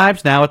 3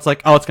 times, now it's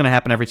like, oh, it's going to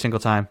happen every single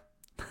time.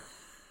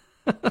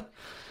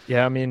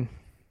 Yeah, I mean,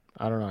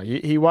 I don't know.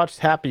 He watched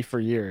Happy for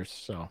years,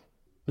 so.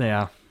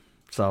 Yeah,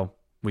 so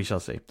we shall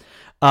see.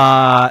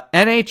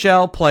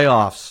 NHL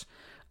playoffs.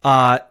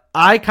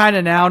 I kind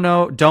of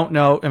now don't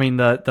know. I mean,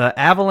 the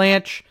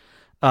Avalanche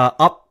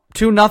up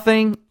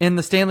 2-0 in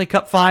the Stanley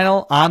Cup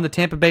final on the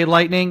Tampa Bay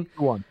Lightning.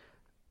 1.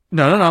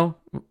 No.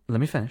 Let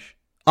me finish.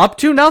 Up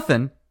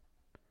 2-0,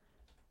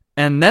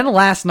 and then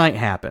last night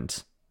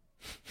happened.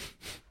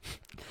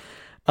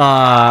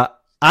 I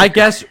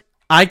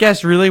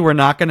guess really we're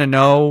not going to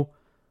know.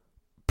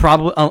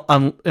 Probably.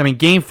 I mean,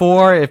 Game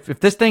 4. If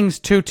this thing's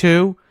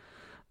 2-2,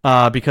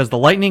 because the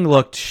Lightning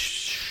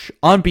looked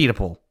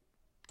unbeatable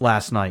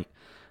last night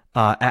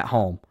at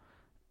home.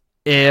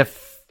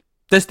 If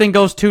this thing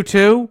goes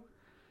 2-2,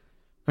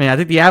 I mean, I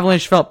think the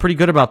Avalanche felt pretty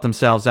good about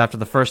themselves after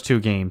the first 2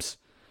 games.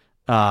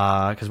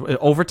 Because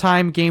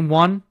overtime, Game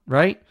 1,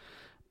 right?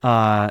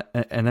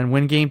 And then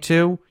win Game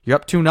 2. You're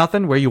up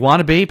 2-0, where you want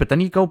to be, but then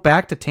you go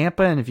back to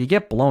Tampa, and if you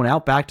get blown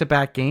out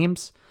back-to-back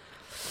games,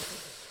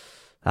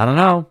 I don't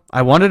know.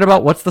 I wondered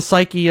about what's the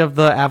psyche of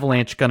the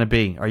Avalanche going to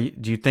be.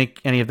 Do you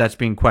think any of that's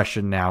being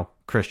questioned now,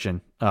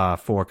 Christian,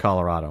 for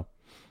Colorado?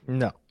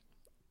 No.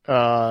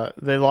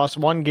 They lost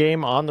 1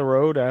 game on the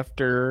road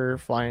after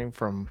flying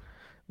from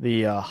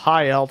the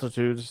high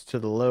altitudes to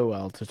the low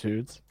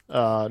altitudes,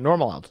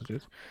 normal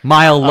altitudes.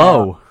 Mile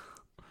low.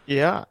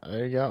 Yeah,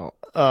 there you go.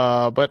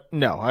 But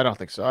no, I don't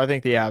think so. I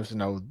think the Avs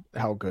know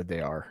how good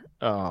they are.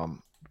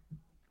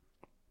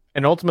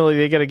 And ultimately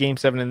they get a Game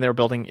 7 in their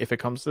building if it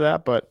comes to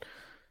that, but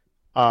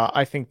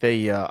I think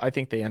they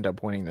end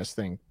up winning this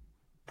thing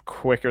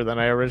quicker than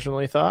I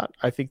originally thought.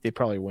 I think they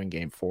probably win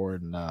Game 4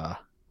 and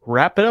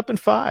wrap it up in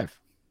 5.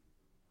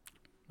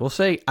 We'll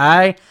see.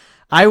 I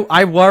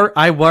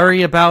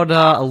worry about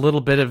a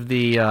little bit of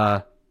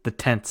the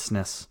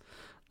tenseness,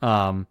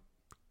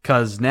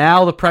 because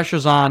now the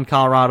pressure's on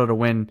Colorado to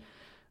win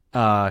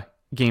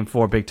Game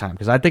 4 big time.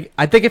 Because I think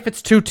if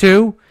it's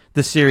 2-2,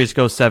 the series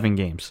goes 7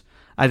 games.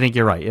 I think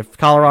you're right. If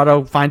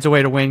Colorado finds a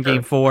way to win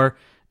Game 4,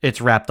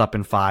 it's wrapped up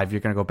in 5.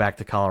 You're going to go back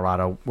to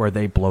Colorado where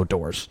they blow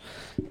doors.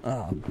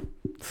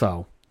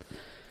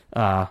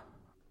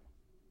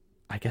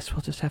 I guess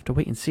we'll just have to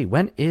wait and see.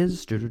 When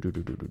is That'll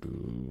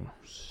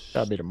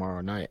be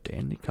tomorrow night.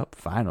 Stanley Cup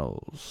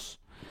Finals?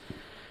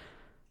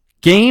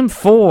 Game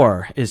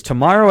 4 is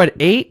tomorrow at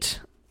 8.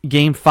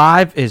 Game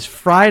 5 is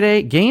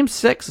Friday. Game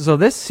 6. So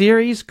this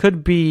series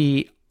could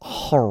be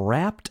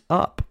wrapped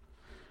up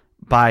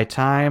by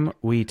time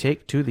we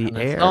take to the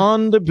air.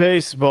 On to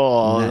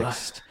baseball.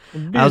 Next.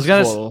 I was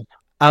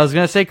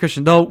gonna say,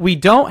 Christian, though we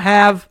don't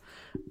have,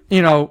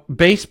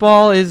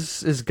 baseball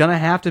is gonna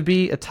have to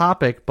be a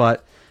topic,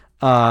 but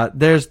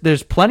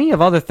there's plenty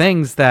of other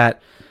things that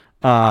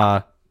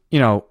we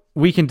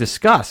can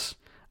discuss.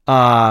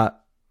 The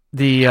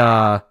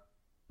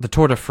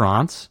Tour de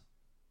France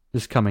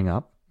is coming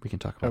up. We can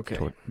talk about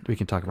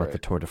the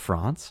Tour de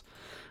France.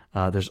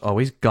 There's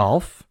always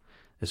golf.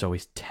 There's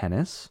always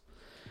tennis.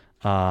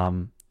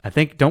 I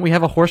think, don't we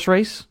have a horse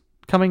race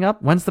coming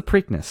up? When's the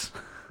Preakness?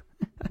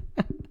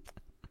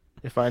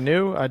 If I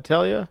knew, I'd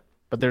tell you,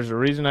 but there's a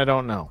reason I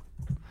don't know.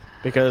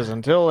 Because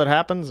until it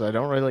happens, I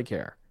don't really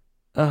care.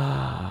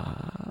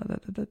 I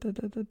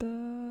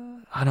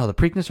know the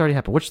Preakness already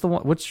happened. Which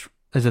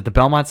is it? The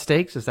Belmont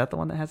Stakes? Is that the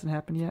one that hasn't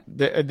happened yet?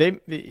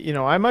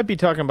 I might be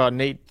talking about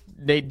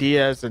Nate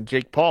Diaz and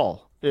Jake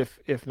Paul, if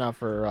not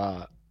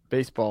for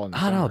baseball.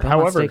 I know the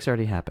Belmont Stakes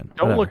already happened.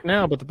 Don't look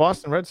now, but the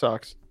Boston Red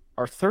Sox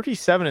are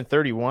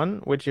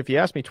 37-31, which if you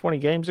asked me 20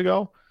 games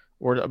ago,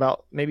 or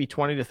about maybe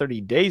 20 to 30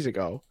 days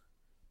ago,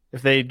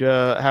 if they'd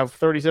have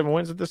 37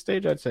 wins at this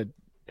stage, I'd say,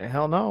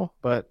 hell no.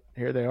 But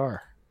here they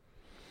are.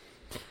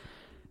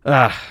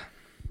 I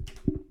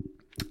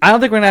don't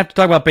think we're gonna have to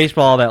talk about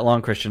baseball all that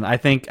long, Christian. I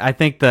think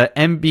the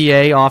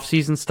NBA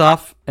offseason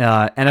stuff,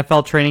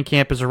 NFL training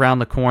camp is around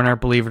the corner,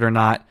 believe it or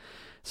not.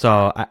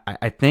 So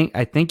I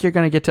think you're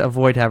gonna get to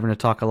avoid having to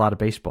talk a lot of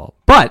baseball.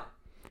 But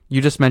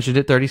you just mentioned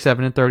it,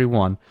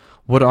 37-31.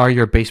 What are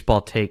your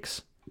baseball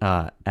takes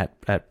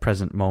at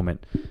present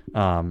moment,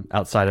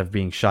 outside of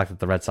being shocked that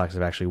the Red Sox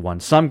have actually won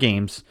some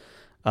games,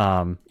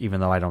 even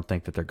though I don't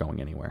think that they're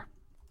going anywhere?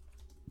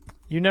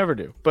 You never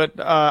do. But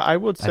I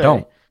would say I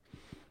don't.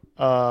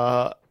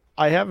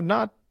 I have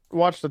not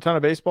watched a ton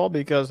of baseball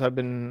because I've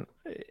been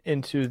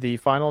into the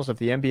finals of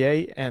the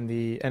NBA and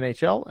the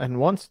NHL. And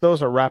once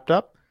those are wrapped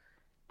up,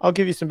 I'll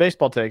give you some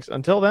baseball takes.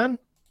 Until then,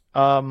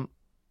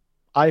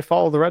 I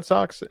follow the Red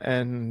Sox,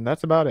 and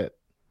that's about it.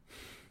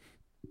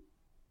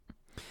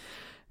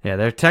 Yeah,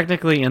 they're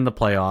technically in the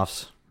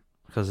playoffs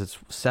because it's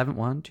 7,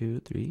 1, 2,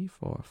 3,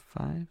 4,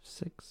 5,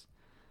 6,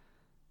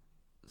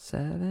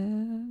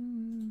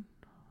 7.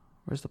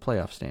 Where's the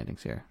playoff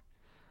standings here?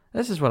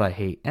 This is what I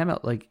hate.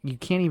 ML, like, you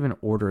can't even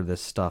order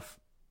this stuff.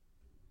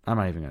 I'm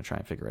not even going to try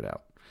and figure it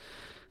out.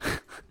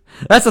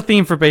 That's a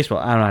theme for baseball.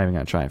 I'm not even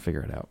going to try and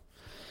figure it out.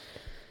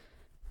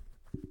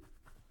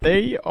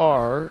 They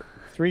are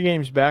 3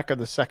 games back of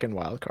the second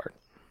wild card.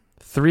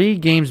 3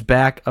 games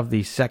back of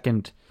the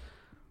second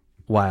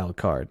wild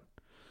card.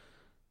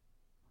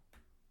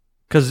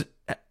 Because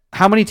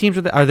how many teams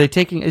are they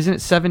taking? Isn't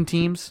it 7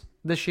 teams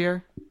this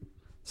year?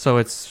 So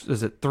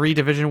is it 3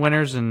 division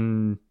winners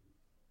and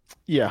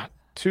Yeah,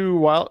 2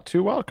 wild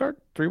card,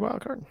 3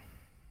 wild card.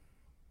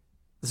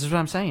 this is what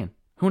I'm saying.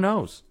 Who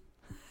knows?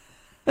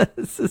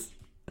 This is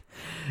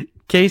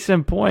case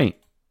in point.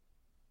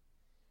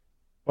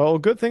 Well,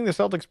 good thing the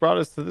Celtics brought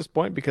us to this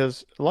point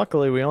because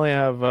luckily we only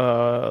have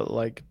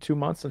like 2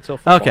 months until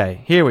football.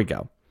 Okay, here we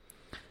go.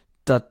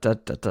 Da.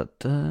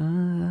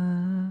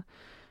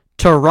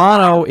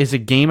 Toronto is a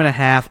game and a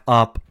half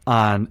up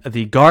on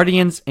the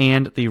Guardians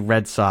and the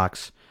Red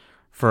Sox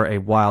for a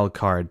wild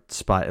card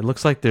spot. It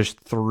looks like there's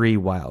 3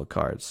 wild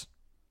cards.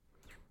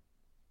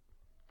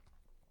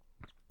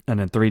 And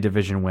then 3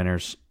 division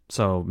winners.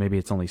 So maybe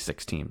it's only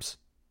 6 teams.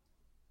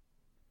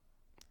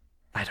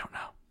 I don't know.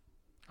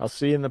 I'll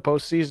see you in the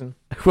postseason.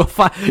 We'll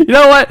find. You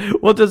know what?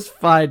 We'll just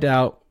find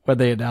out when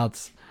they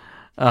announce.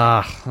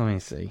 Let me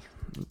see.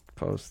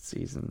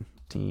 Postseason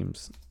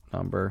teams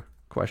number ?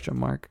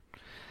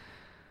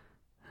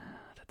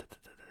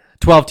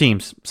 12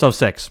 teams, so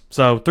 6.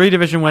 So 3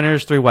 division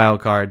winners, 3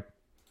 wild card.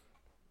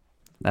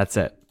 That's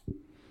it.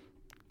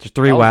 Just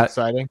 3 That was wild.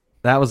 exciting.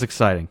 That was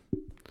exciting.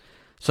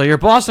 So your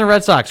Boston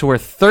Red Sox, who are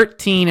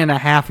 13 and a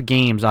half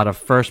games out of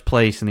first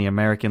place in the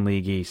American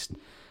League East,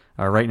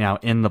 are right now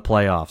in the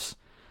playoffs.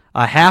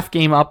 A half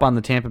game up on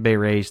the Tampa Bay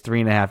Rays,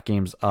 3.5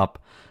 games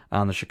up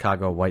on the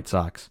Chicago White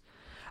Sox.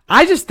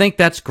 I just think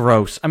that's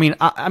gross. I mean,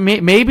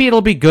 maybe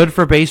it'll be good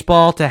for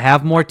baseball to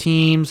have more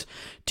teams.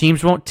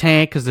 Teams won't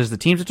tank because there's the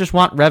teams that just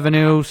want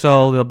revenue,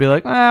 so they'll be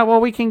like,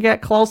 well, we can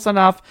get close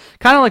enough.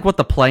 Kind of like what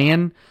the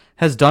play-in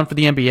has done for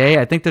the NBA.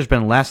 I think there's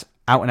been less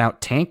out-and-out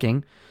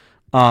tanking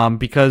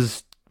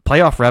because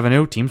playoff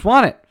revenue, teams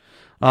want it.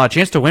 A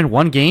chance to win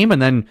one game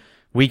and then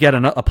we get a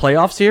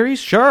playoff series?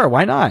 Sure,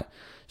 why not?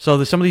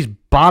 So some of these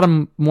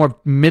more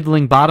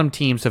middling bottom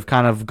teams have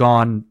kind of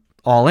gone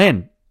all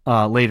in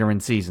later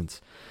in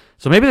seasons.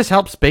 So maybe this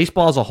helps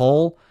baseball as a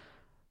whole.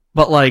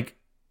 But like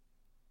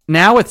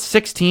now with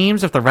 6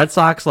 teams, if the Red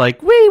Sox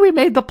we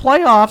made the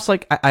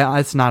playoffs,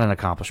 it's not an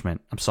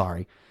accomplishment. I'm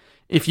sorry.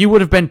 If you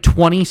would have been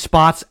 20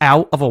 spots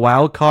out of a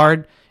wild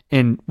card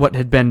in what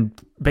had been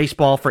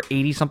baseball for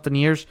 80 something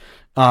years,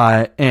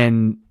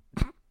 and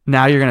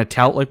now you're going to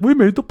tout we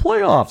made the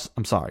playoffs.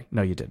 I'm sorry.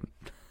 No, you didn't.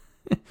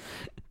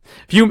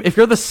 If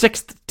you're the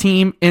 6th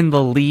team in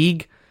the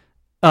league,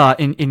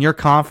 in your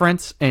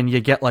conference, and you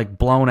get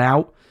blown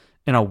out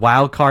in a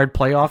wild card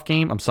playoff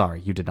game, I'm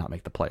sorry, you did not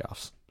make the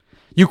playoffs.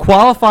 You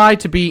qualify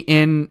to be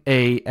in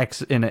a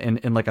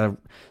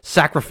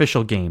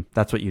sacrificial game.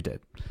 That's what you did,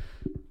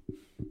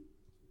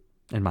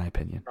 in my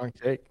opinion. Strong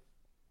take.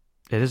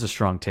 It is a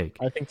strong take.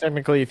 I think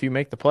technically, if you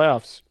make the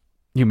playoffs,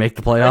 You make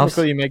the playoffs.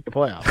 technically you make the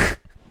playoffs.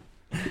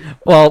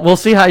 Well, we'll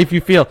see if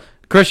you feel.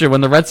 Christian,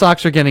 when the Red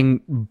Sox are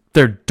getting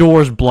their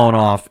doors blown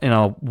off in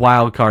a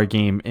wild card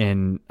game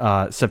in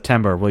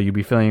September, will you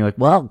be feeling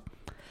well,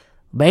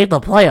 made the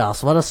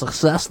playoffs? What a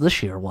success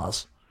this year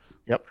was.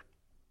 Yep.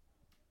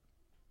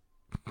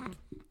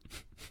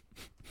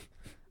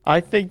 I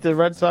think the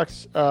Red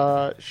Sox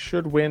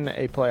should win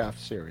a playoff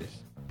series.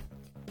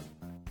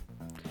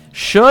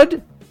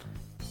 Should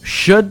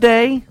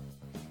they?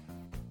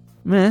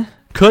 Meh.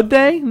 Could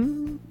they?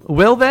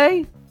 Will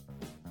they?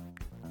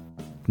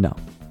 No.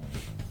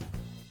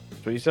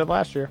 That's what you said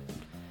last year.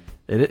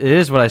 It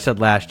is what I said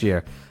last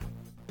year.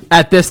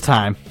 At this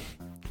time,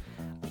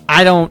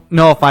 I don't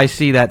know if I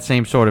see that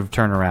same sort of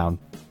turnaround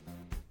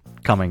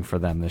coming for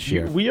them this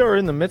year. We are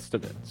in the midst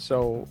of it,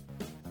 so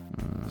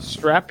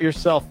strap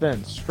yourself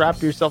in.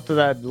 Strap yourself to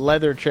that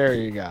leather chair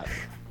you got.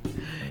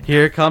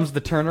 Here comes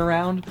the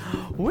turnaround.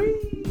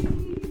 Whee!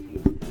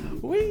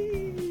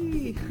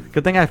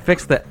 Good thing I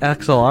fixed the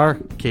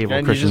XLR cable,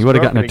 And you Christian. just You would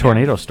have broke gotten it a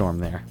tornado storm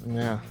there.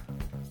 Yeah.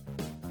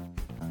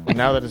 And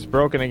now that it's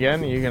broken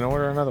again, you can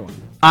order another one.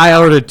 I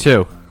ordered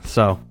 2,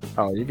 so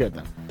Oh, you're good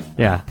then.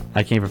 yeah,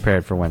 I came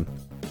prepared for when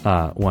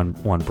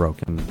one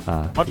broken.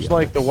 Much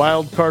like the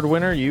wild card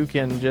winner, you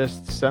can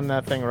just send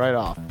that thing right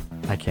off.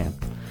 I can.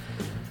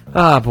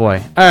 Ah,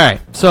 boy. All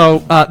right. So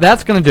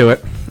that's going to do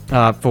it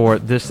for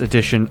this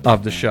edition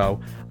of the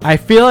show. I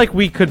feel like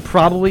we could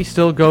probably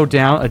still go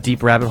down a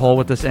deep rabbit hole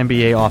with this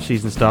NBA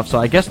offseason stuff. So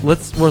I guess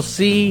we'll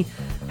see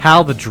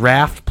how the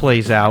draft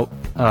plays out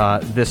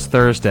this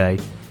Thursday,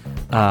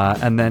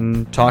 and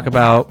then talk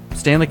about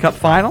Stanley Cup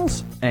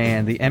Finals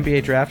and the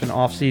NBA draft and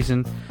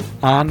offseason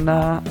on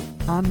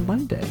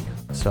Monday.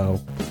 So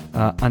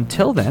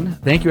until then,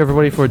 thank you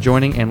everybody for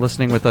joining and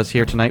listening with us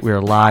here tonight. We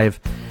are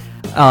live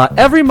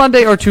Every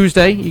Monday or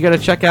Tuesday, you got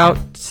to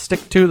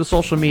stick to the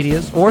social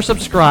medias, or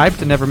subscribe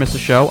to never miss a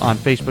show on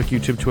Facebook,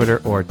 YouTube,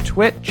 Twitter, or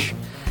Twitch.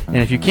 And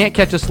if you can't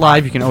catch us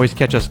live, you can always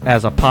catch us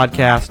as a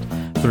podcast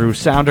through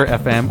Sounder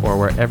FM or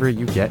wherever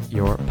you get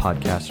your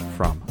podcasts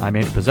from. I'm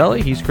Andrew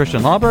Pizzelli. He's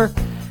Christian Lauber.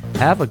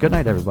 Have a good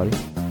night, everybody.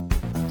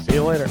 See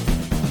you later.